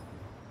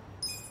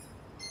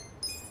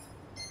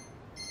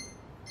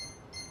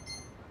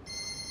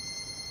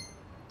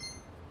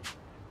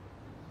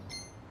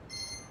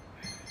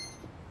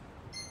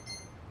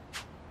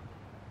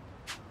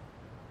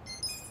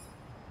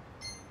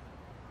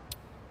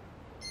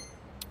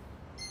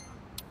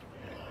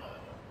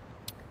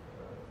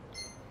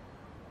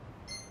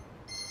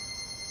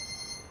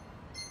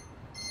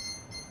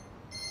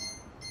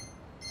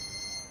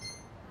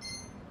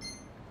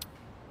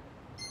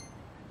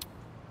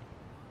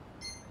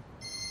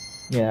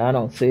 Yeah, I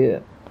don't see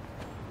it.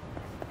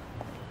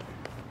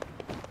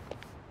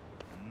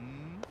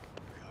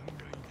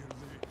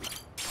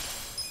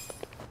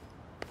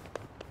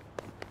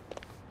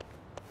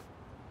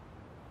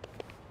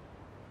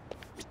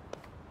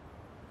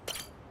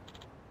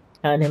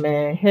 Honey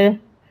man, heh.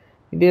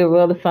 You did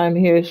well to find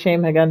me here.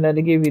 Shame I got nothing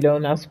to give you though.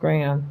 Now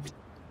scram.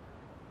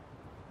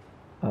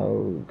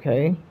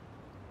 Okay.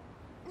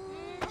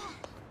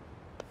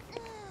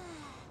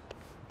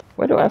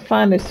 Where do I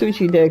find the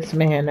sushi decks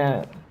man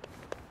at?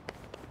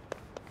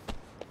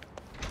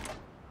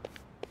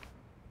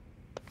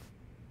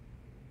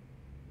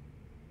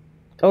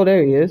 Oh,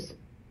 there he is.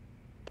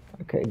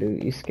 Okay,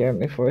 dude, you scared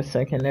me for a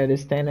second there.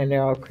 Just standing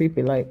there all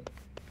creepy like.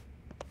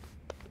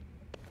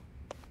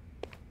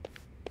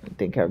 I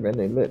think I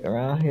really looked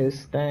around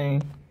his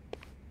thing.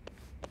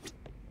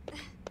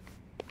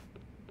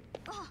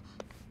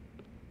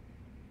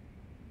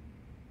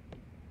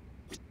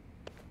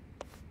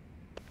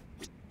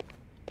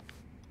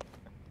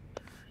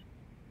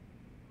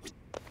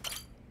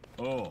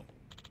 Oh.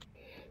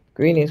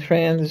 Greetings,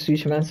 friends.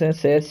 Sushima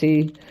says,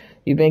 see,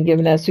 you've been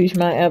giving that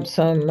Sushima app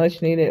some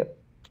much needed.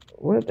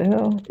 What the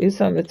hell? It's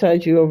something to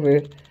tide you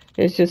over.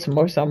 It's just some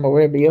more something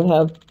aware, but you'll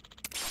have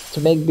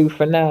to make do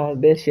for now.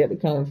 Best yet to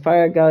come.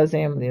 Fire God's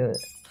amulet.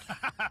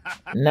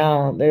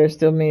 Now, there's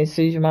still many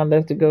Sushima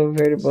left to go,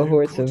 veritable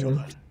hordes of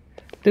them.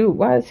 Dude,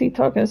 why is he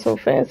talking so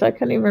fast? I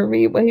couldn't even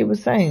read what he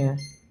was saying.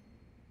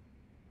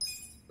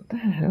 What the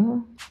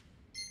hell?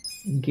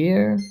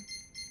 Gear.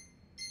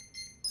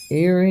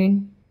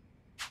 Eerie.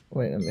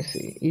 Wait, let me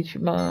see.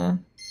 Ichiban.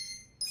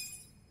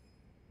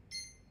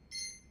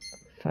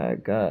 Fire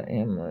God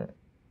amulet.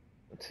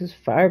 What's his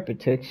fire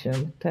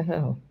protection? What the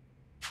hell?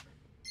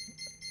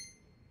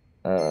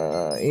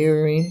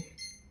 Eerie.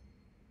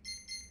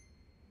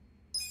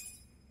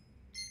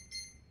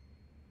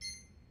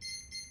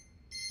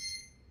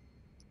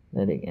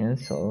 Letting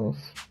insoles.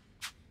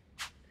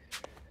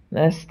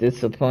 That's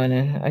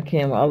disappointing. I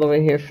came all the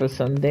way here for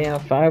some damn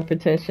fire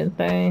protection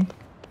thing.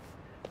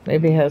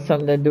 Maybe it has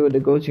something to do with the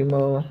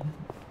Gojimo.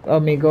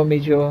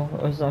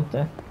 Gomijo or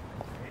something.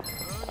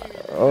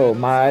 Oh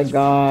my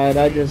god,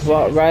 I just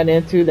walked right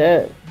into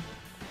that.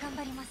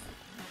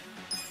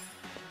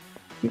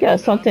 You got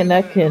something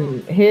that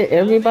can hit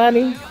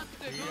everybody?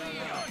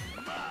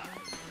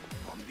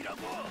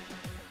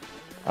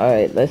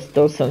 Alright, let's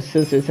throw some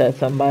scissors at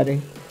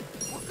somebody.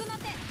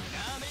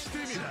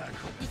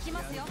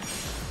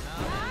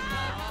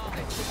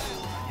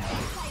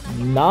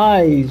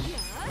 Nice!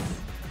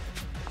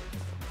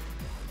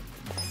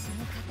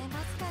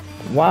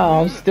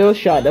 Wow, I'm still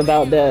shocked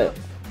about that.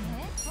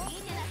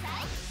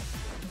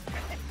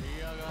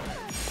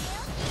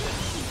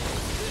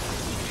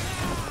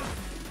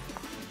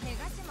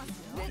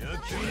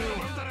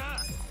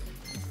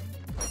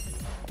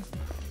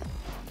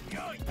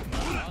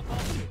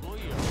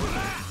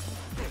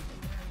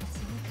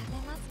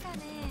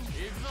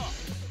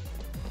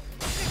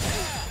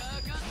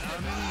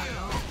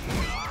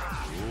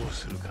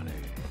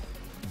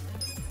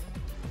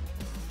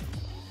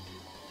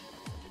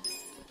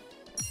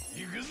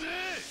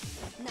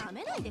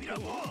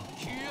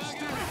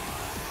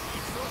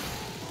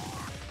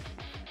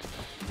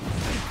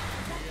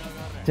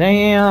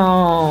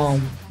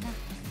 Damn!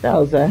 That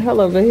was a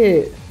hell of a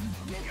hit.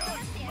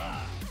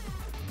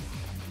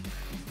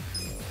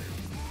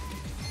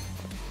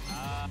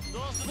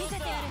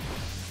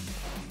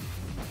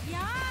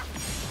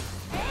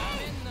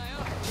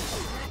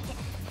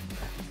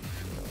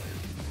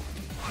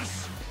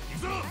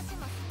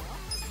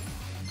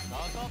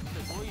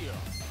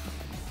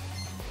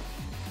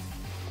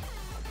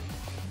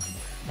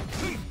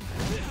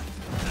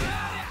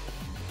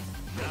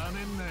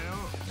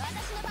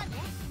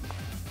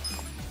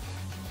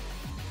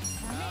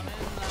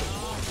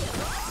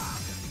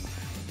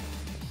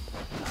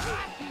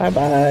 Bye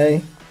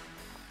bye.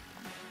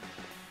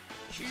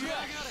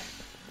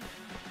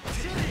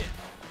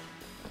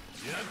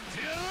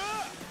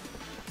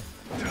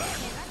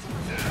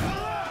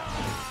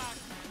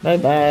 Bye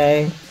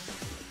bye.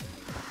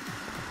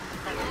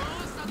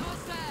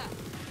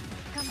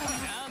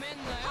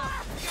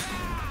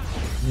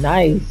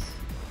 Nice.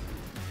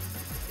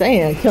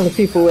 Damn, killing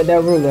people with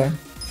that ruler.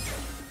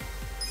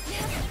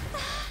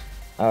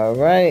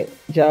 Alright,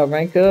 job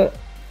rank up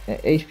and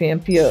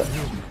HPMP up.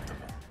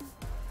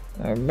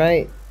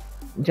 Alright,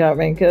 job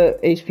rank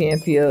up,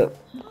 HPMP up.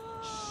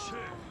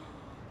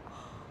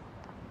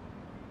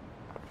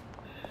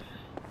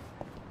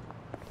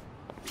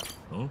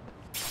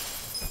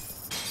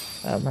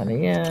 How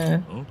many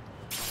in?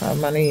 How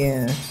many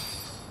in?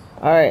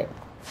 Alright,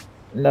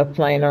 enough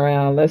playing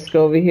around. Let's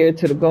go over here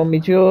to the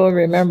Gomi Jewel.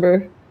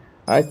 Remember,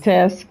 our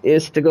task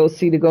is to go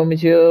see the Gomi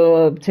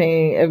Jewel,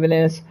 obtain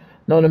evidence.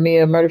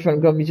 Nomiya murder from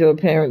the Gomi Jewel.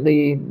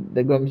 Apparently,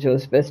 the Gomi Jewel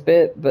is best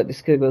bet, but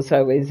this could go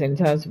sideways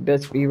anytime, so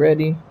best be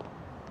ready.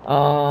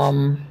 Let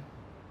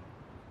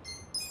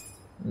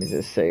me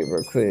just say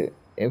real quick.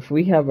 If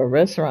we have a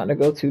restaurant to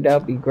go to, that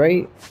would be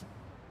great.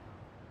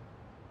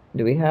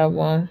 Do we have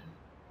one?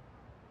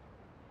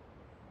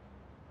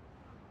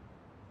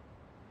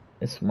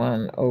 It's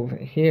one over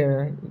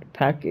here,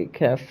 Pocket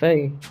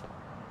Cafe.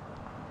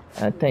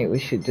 I think we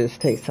should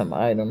just take some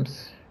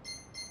items.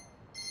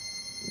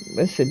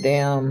 What's a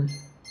damn...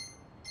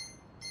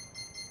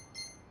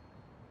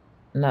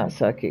 Not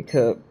sake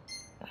cup.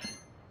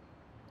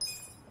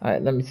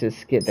 Alright, let me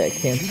just get that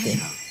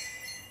kimchi.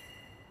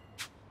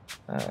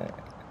 Alright,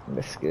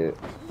 that's good.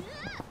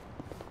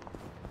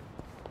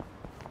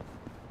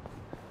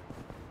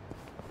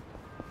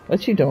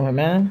 What you doing,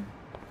 man?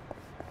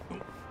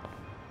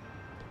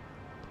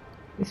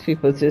 These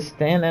people just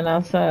standing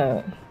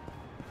outside.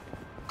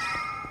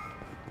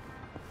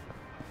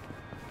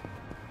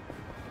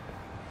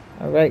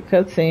 Alright,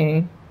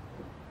 cutscene.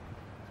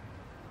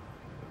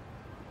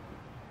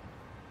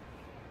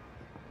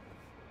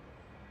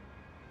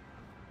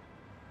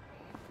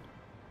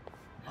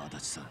 足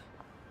立さん、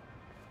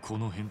こ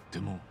の辺って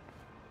も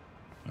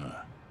う。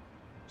ああ、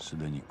す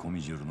でにコ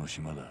ミジュールの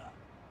島だ。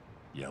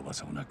やば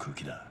そうな空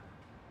気だ。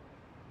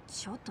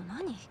ちょっと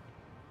何？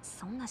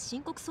そんな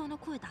深刻そうな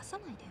声出さ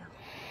ないでよ。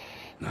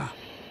なあ、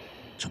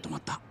ちょっと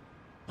待った。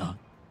あ、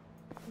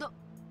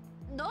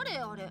誰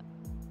あれ？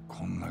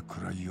こんな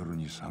暗い夜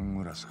にサン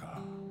グラスか。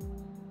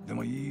で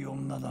もいい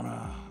女だ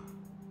な。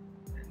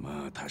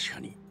まあ確か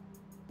に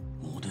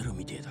モデル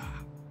みてえだ。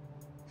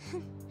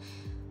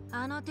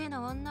あの手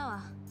の女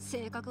は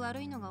性格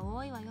悪いのが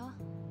多いわよ。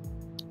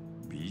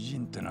美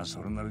人ってのは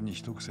それなりに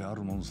一癖あ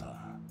るもんさ。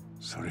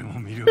それ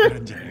も魅力な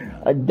んじゃね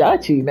えか。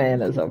Adachi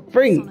man is a そ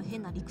freak. の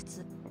変な理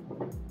屈。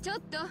ちょっ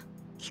と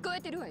聞こ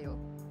えてるわよ。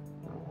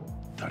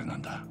誰な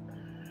んだ？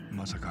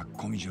まさか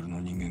コミジュール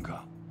の人間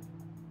か？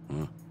う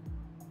ん。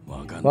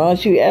わかん Why ない。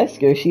 don't you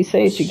ask her? She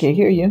says she can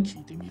hear you. 聞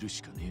いてみる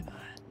しかねえな。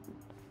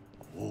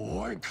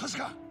おい、カズ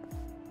カ。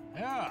い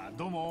やあ、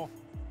どうも。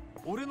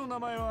俺の名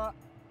前は。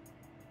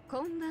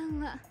こんばん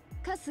は。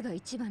春日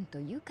一番と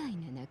愉快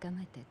な仲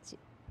間たち。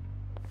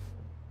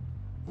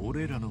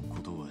俺らのこ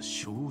とは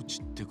承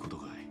知ってこと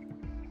かい？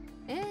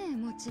ええ、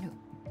もちろん。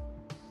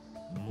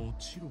も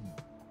ちろん。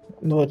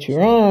 What you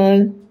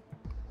on?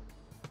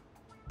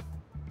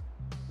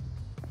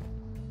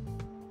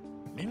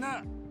 みん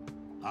な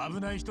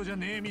危ない人じゃ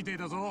ねえみてえ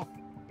だぞ。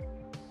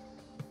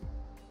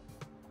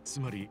つ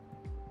まり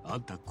あ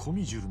んたコ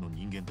ミジュールの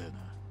人間だよな。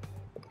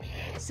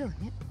そう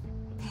ね。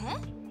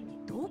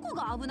え？どこ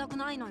が危なく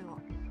ないのよ。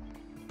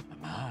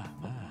まあ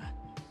まあ、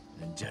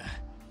じゃあ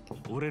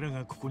俺ら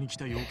がここに来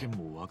た要件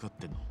も分かっ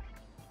てんの？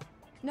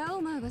ラ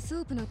オマーが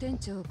ソープの店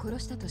長を殺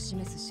したと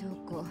示す証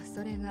拠、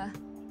それが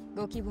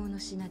ご希望の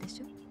品で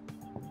しょ。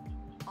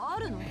あ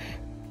るの？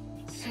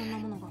そんな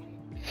ものが。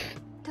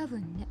多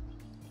分ね。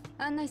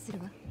案内する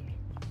わ。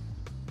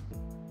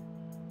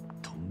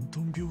トント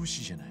ン拍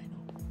子じゃない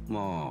の？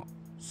まあ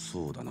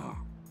そうだな。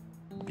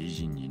美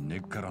人に根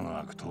っからの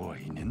悪党は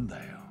いねえんだ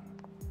よ。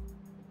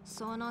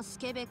そのス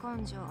ケベ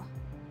根性、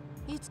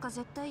いつか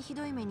絶対ひ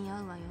どい目に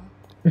遭うわよ。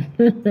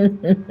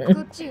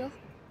こっちよ。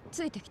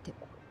ついてきて。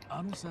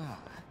あのさ、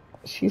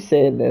 She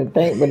said the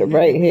thing with the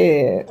right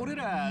head. 俺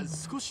ら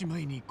少し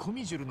前にコ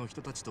ミジュールの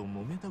人たちと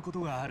揉めたこと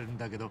があるん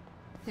だけど、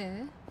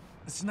え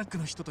スナック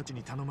の人たち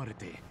に頼まれ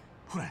て、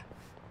ほら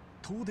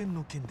東電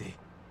の件で。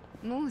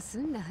え、もう済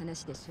んだ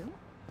話でしょ。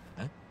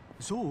え、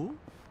そう？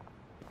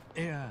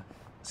いや、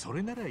そ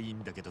れならいい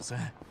んだけどさ。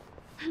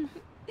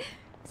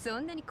そ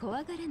んなに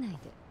怖がらないで。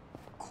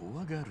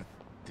怖がるっ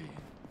て。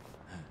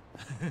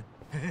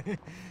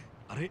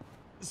あれ、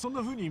そん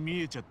な風に見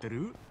えちゃって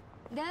る？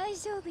大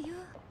丈夫よ。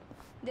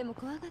でも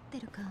怖がって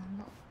る顔も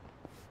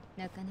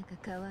なかなか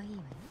可愛いわよ。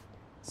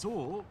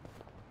そ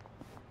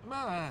う？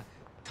まあ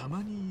た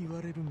まに言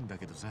われるんだ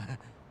けどさ。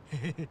ど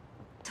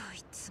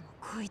いつも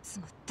こいつ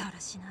もだら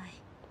しない。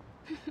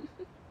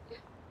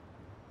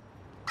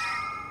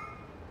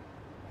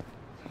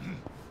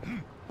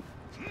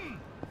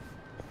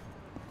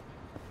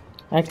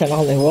I can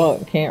only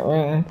walk, can't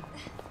run.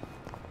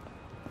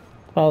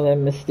 Follow that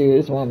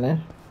mysterious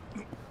woman.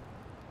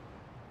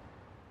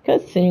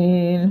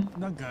 Cutscene.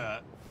 なん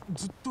か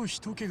ずっと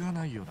人気が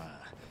ないよな、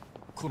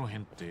この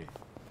辺って。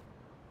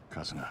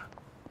カズが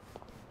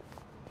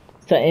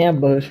It's an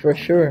ambush for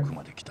sure. ここ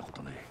まで来たこ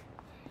とねえ。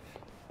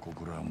こ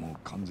こらはもう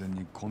完全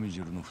にコミジ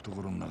ュールの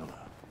懐の中だ。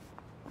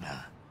な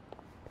あ、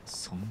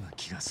そんな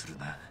気がする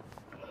な。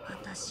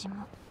私も。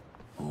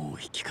も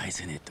う引き返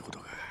せねえってこと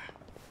か。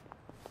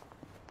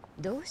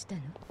どうした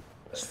の？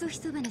ひそひ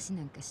そ話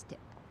なんかして。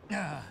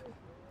あ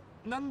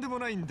あ、なんでも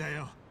ないんだ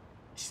よ。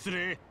失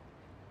礼。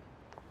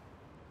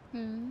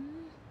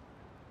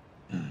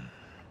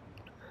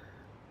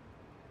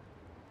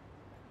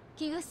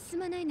気が進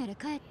まないなら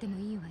帰っても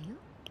いいわよ。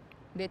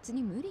別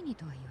に無理に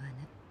とは言わない。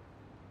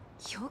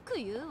よく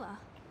言うわ。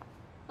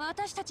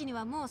私たちに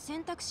はもう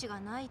選択肢が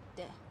ないっ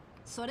て。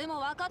それも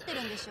分かって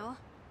るんでしょ。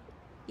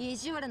意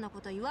地悪な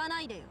こと言わ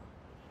ないでよ。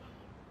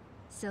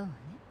そうね。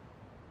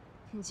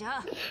じゃ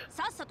あ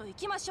さっさと行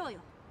きましょうよ。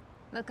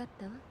わかっ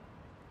たわ。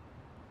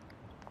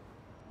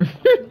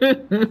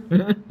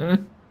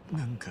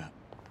なんか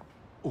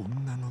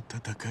女の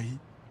戦い？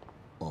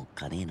おっ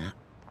かねえな。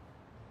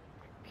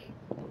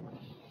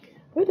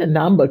Where did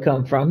Namba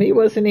come from? He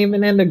wasn't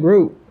even in the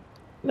group.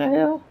 The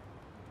hell?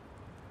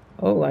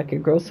 Oh, I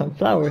could grow some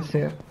flowers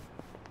here.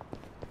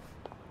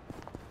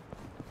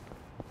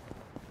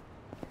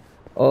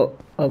 Oh,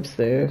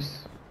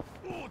 upstairs.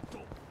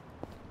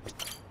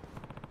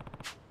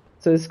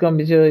 So it's gonna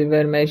be Jill. You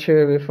better make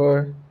sure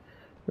before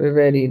we're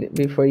ready.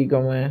 Before you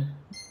go in.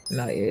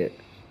 Not yet.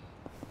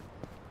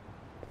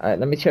 Alright,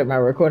 let me check my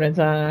recording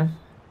time.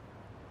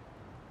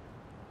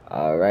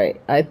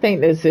 Alright, I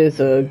think this is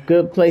a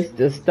good place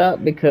to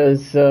stop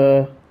because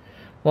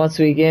once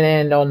we get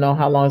in, don't know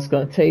how long it's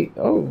gonna take.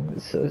 Oh,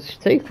 it's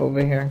safe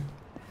over here.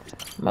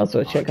 Might as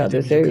well check out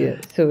this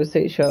area. Silver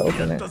State shall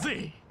open it.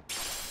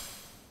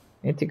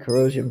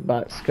 Anti-corrosion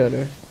box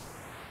cutter.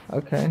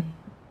 Okay.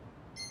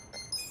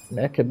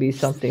 That could be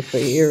something for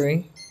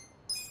Erie.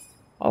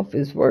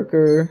 Office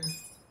worker.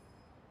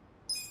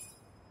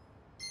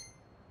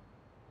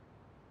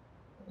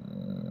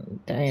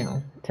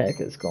 Damn, tech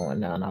is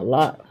going down a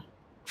lot.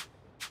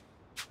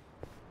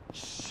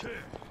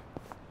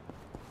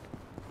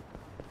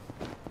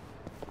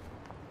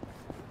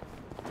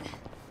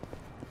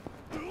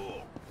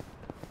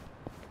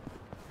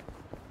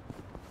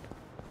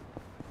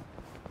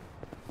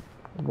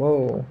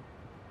 Whoa.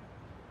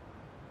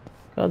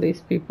 All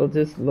these people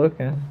just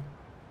looking.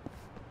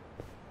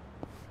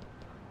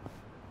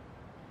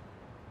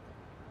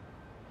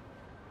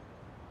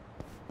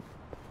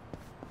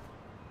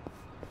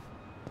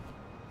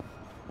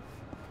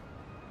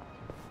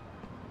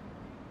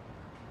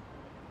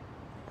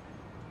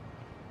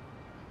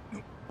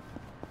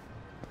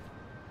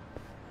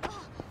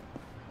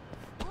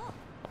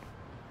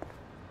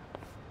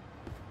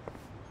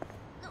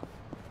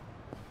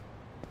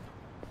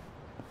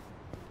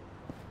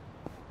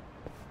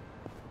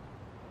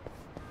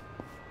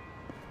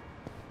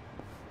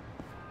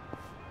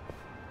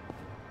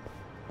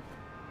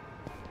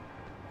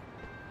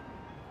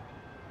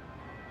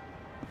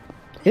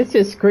 It's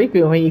just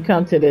creepy when you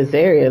come to this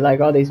area,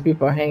 like all these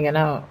people are hanging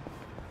out.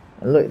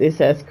 Look, this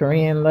has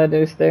Korean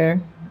letters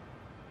there.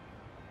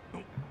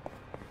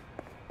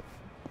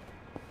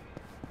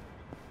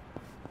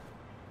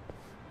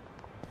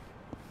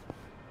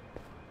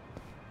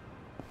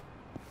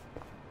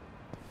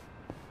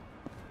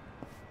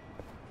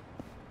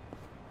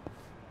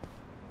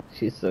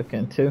 She's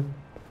looking too.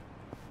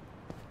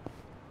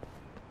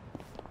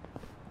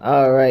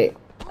 Alright,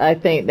 I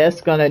think that's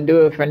gonna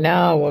do it for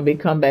now. When we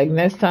come back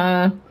next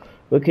time,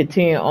 we'll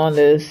continue on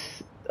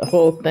this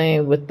whole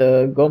thing with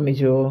the Gomi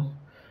Jewel.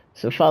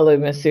 So follow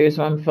even serious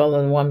woman,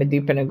 following the woman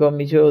deeper in the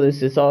Gomi Jewel.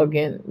 This is all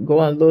going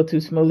a little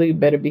too smoothly.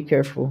 Better be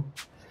careful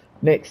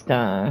next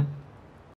time.